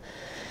Friends.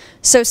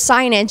 So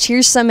signage,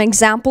 here's some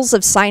examples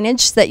of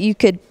signage that you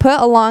could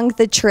put along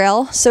the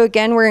trail. So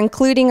again, we're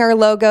including our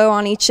logo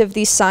on each of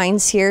these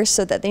signs here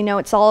so that they know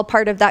it's all a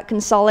part of that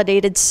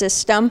consolidated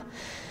system.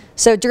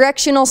 So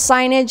directional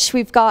signage,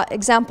 we've got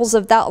examples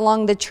of that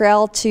along the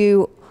trail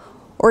to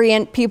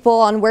orient people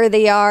on where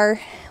they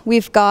are.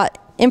 We've got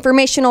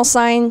informational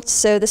signs,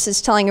 so this is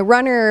telling a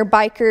runner or a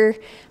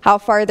biker how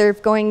far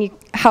they've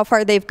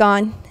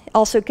gone.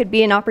 also could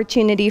be an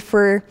opportunity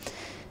for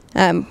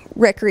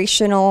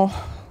recreational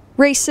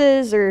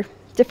races or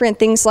different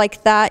things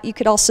like that. You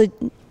could also,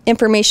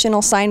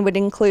 informational sign would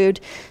include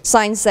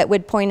signs that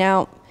would point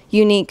out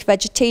unique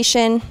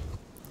vegetation,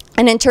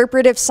 and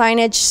interpretive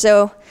signage,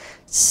 so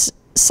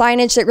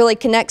signage that really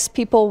connects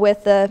people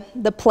with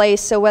the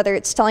place. So whether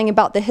it's telling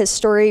about the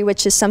history,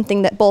 which is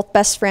something that both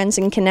Best Friends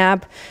and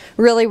Kanab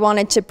really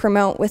wanted to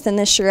promote within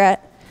the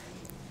charrette.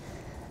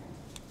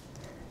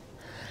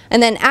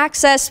 And then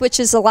access, which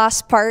is the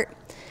last part.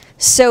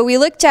 So we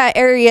looked at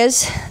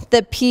areas,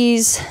 the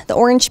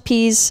orange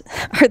peas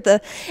are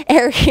the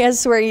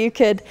areas where you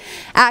could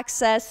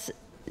access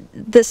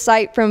the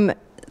site from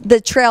the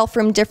trail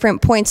from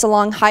different points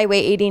along Highway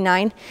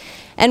 89.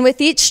 And with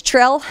each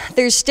trail,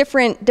 there's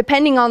different,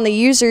 depending on the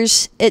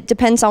users, it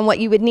depends on what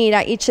you would need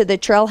at each of the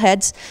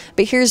trailheads.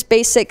 But here's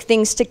basic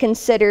things to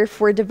consider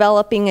for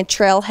developing a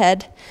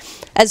trailhead,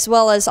 as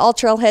well as all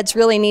trailheads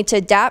really need to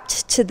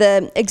adapt to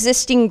the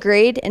existing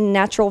grade and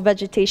natural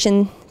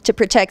vegetation to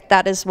protect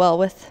that as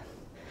well.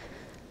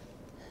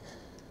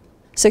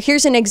 So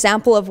here's an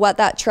example of what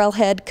that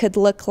trailhead could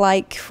look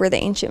like for the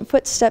Ancient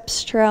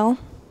Footsteps Trail.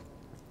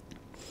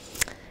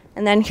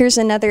 And then here's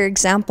another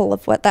example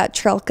of what that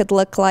trail could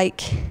look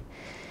like.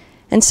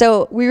 And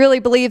so we really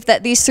believe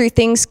that these three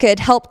things could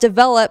help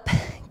develop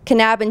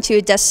Kanab into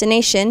a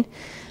destination.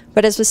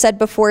 But as was said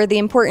before, the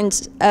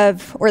importance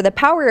of, or the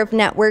power of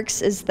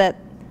networks is that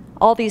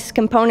all these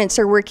components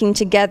are working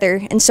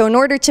together. And so in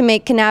order to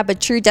make Kanab a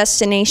true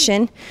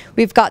destination,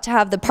 we've got to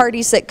have the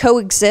parties that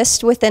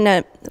coexist within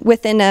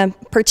a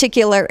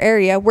particular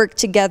area work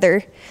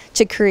together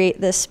to create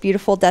this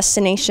beautiful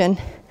destination.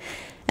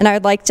 And I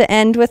would like to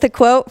end with a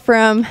quote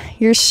from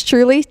yours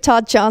truly,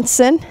 Todd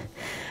Johnson.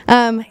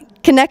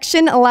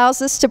 Connection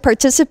allows us to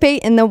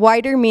participate in the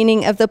wider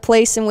meaning of the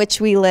place in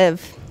which we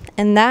live.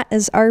 And that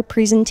is our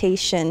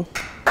presentation.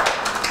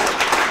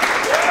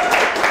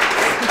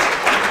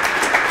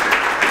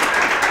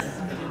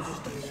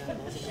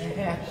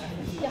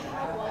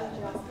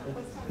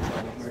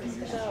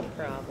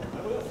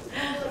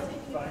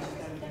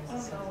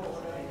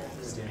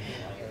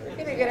 We're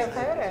gonna get a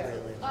photo.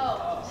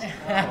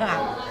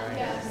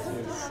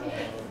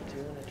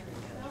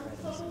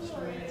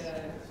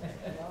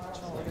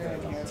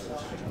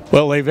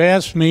 Well, they've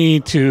asked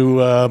me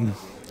to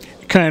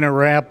kind of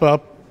wrap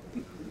up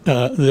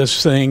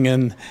this thing,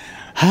 and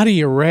how do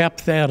you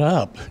wrap that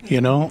up?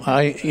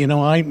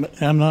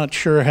 I'm not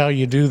sure how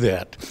you do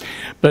that.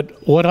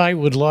 But what I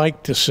would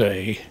like to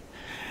say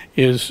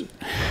is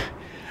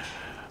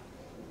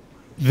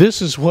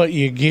this is what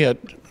you get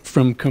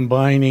from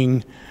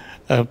combining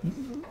a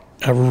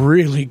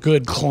really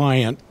good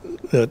client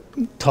that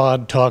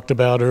Todd talked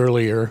about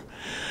earlier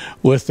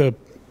with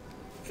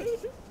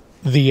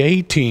the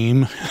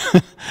A-team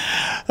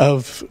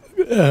of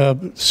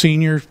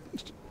senior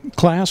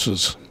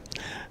classes.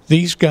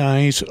 These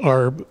guys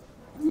are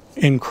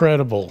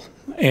incredible,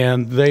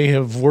 and they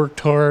have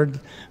worked hard.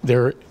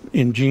 They're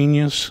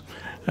ingenious.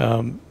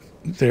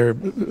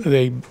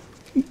 They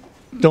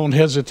don't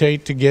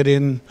hesitate to get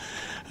in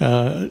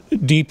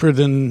deeper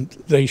than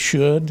they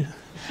should,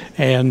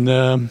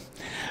 and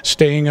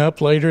staying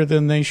up later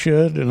than they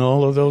should, and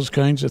all of those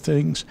kinds of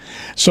things.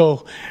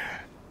 So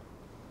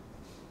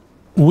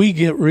we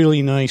get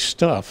really nice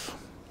stuff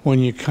when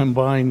you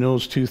combine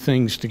those two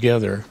things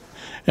together.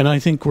 And I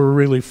think we're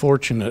really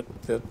fortunate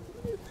that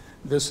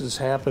this has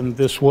happened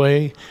this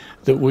way,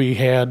 that we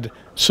had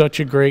such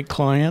a great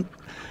client,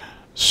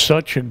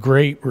 such a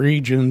great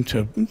region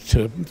to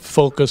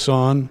focus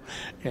on,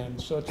 and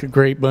such a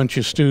great bunch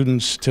of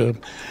students to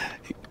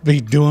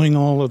be doing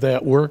all of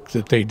that work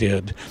that they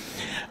did.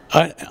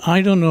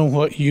 I don't know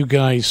what you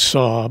guys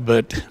saw,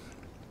 but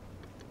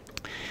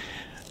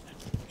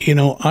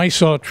I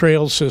saw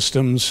trail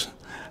systems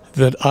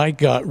that I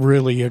got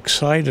really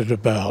excited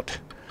about.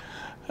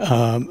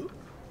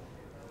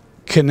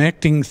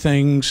 Connecting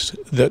things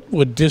that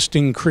would just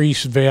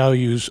increase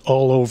values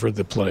all over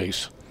the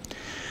place.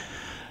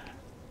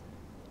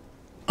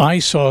 I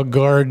saw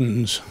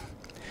gardens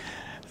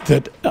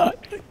that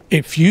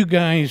if you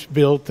guys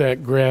built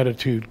that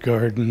gratitude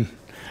garden,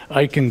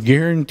 I can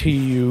guarantee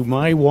you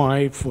my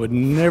wife would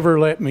never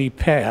let me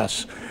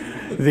pass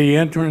the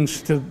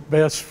entrance to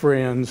Best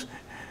Friends,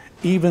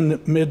 even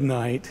at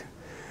midnight,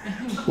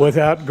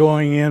 without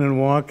going in and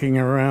walking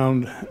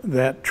around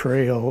that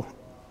trail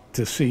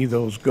to see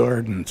those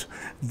gardens.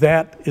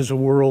 That is a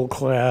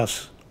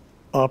world-class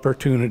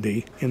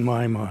opportunity in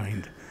my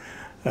mind.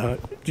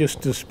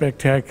 Just a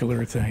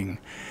spectacular thing.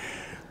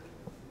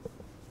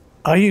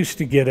 I used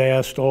to get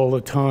asked all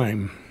the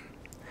time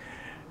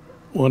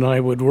when I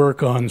would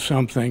work on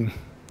something,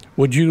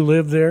 would you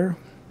live there?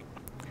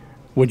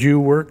 Would you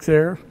work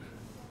there?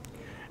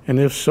 And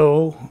if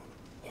so,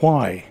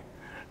 why?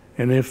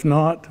 And if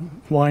not,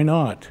 why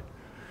not?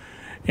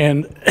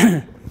 And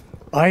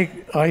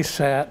I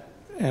sat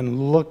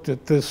and looked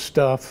at this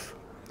stuff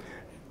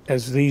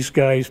as these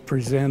guys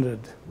presented.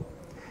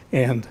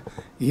 And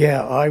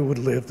yeah, I would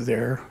live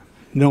there,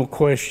 no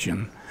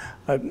question.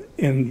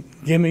 and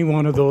give me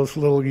one of those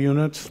little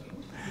units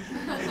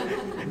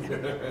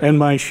and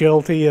my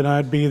sheltie, and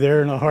I'd be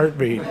there in a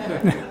heartbeat.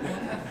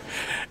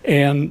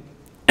 And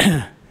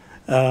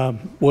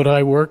would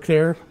I work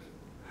there?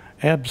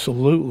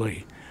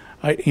 Absolutely.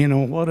 You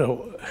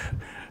know,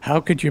 how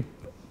could you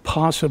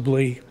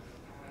possibly,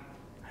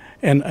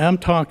 and I'm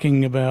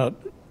talking about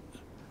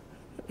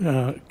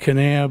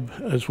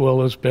Kanab as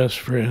well as Best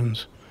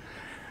Friends.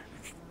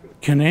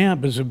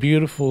 Kanab is a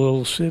beautiful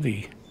little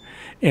city,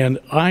 and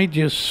I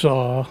just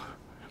saw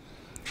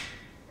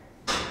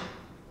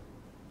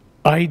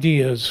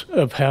ideas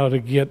of how to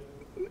get,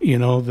 you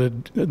know,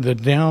 the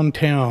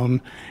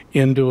downtown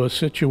into a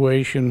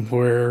situation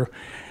where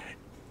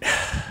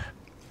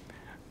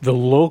the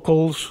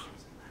locals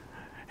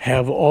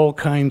have all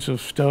kinds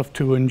of stuff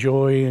to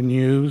enjoy and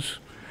use.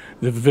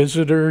 The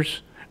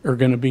visitors are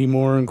going to be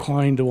more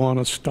inclined to want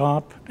to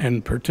stop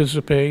and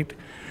participate.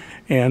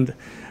 And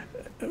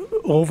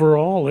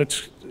overall,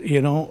 it's,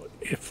 you know,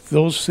 if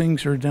those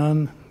things are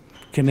done,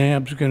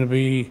 Kanab's going to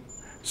be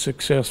a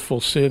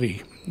successful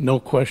city, no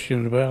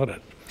question about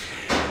it.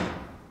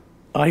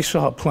 I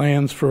saw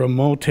plans for a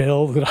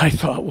motel that I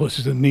thought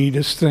was the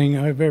neatest thing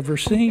I've ever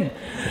seen.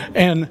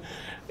 And,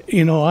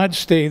 you know, I'd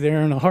stay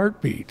there in a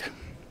heartbeat,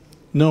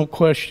 no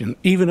question.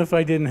 Even if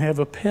I didn't have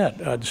a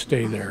pet, I'd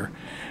stay there,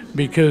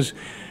 because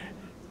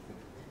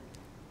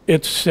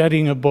it's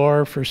setting a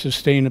bar for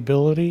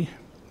sustainability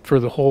for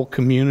the whole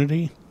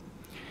community.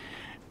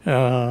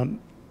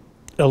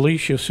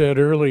 Alicia said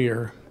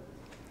earlier,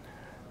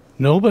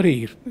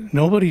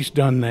 nobody's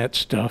done that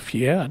stuff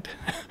yet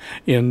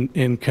in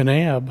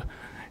Kanab.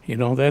 You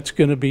know, that's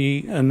going to be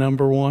a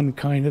 #1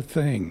 kind of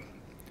thing.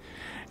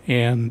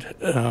 And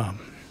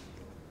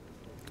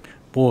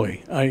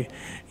boy,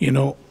 you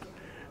know,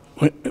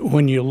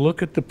 when you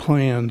look at the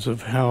plans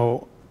of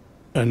how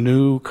a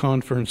new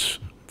conference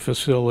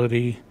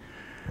facility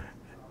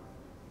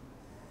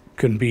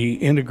can be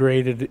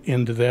integrated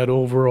into that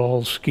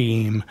overall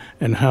scheme,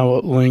 and how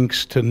it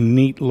links to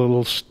neat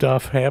little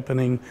stuff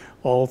happening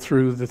all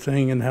through the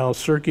thing, and how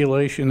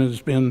circulation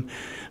has been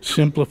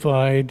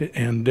simplified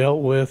and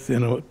dealt with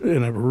in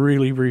a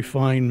really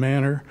refined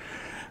manner.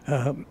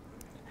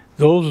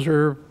 Those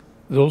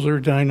are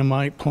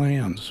dynamite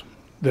plans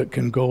that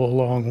can go a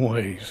long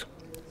ways,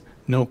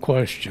 no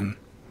question.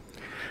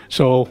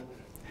 So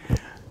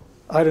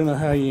I don't know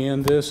how you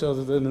end this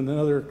other than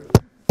another.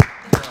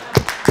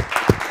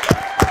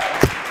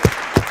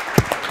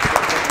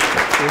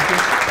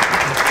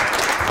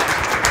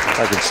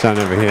 I could stand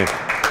over here.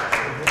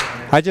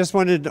 I just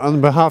wanted, on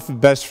behalf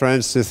of Best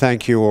Friends, to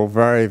thank you all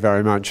very,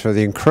 very much for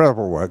the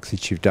incredible work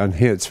that you've done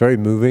here. It's very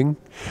moving.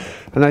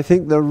 And I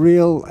think the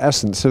real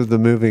essence of the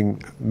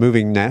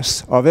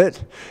movingness of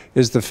it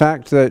is the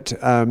fact that,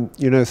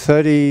 you know,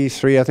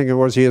 33, I think it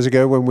was, years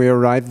ago when we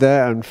arrived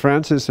there, and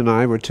Francis and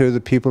I were two of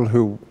the people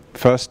who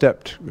first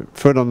stepped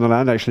foot on the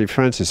land. Actually,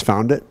 Francis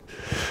found it.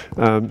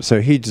 So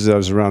he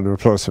deserves a round of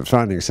applause for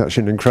finding such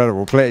an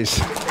incredible place.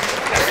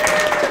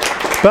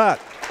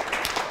 But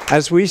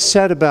as we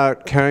said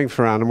about caring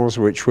for animals,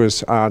 which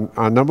was our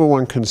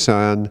 #1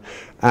 concern,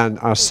 and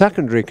our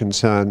secondary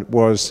concern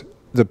was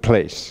the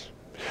place.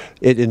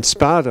 It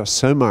inspired us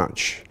so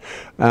much.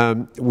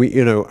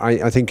 You know,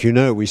 I think you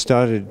know, we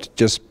started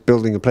just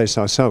building a place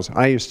ourselves.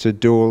 I used to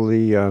do all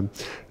the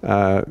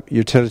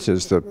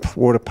utilities, the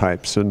water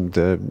pipes and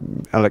the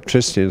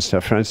electricity and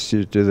stuff. Francis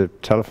used to do the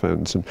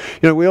telephones, and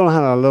you know, we all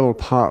had our little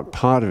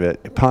part in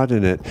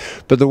it.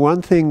 But the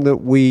one thing that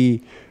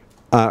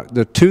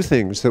the two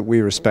things that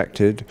we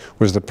respected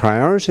was the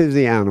priority of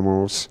the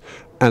animals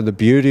and the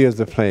beauty of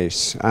the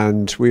place.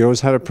 And we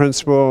always had a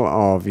principle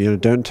of, you know,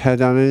 don't tear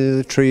down any of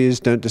the trees,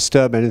 don't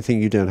disturb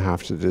anything you don't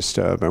have to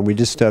disturb. And we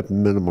disturbed a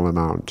minimal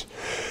amount.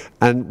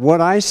 And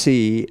what I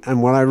see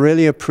and what I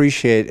really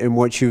appreciate in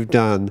what you've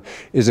done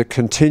is a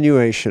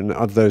continuation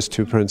of those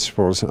two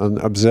principles and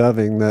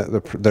observing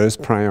those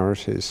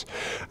priorities.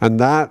 And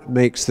that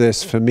makes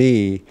this, for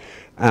me,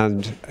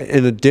 and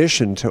in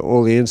addition to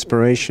all the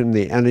inspiration,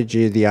 the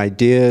energy, the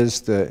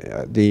ideas,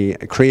 the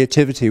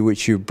creativity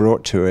which you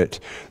brought to it,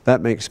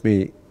 that makes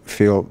me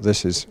feel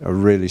this is a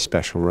really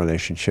special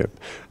relationship.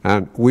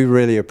 And we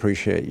really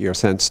appreciate your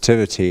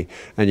sensitivity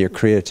and your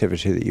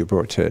creativity that you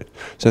brought to it.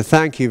 So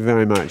thank you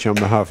very much on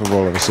behalf of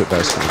all of us at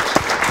Best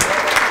Friends.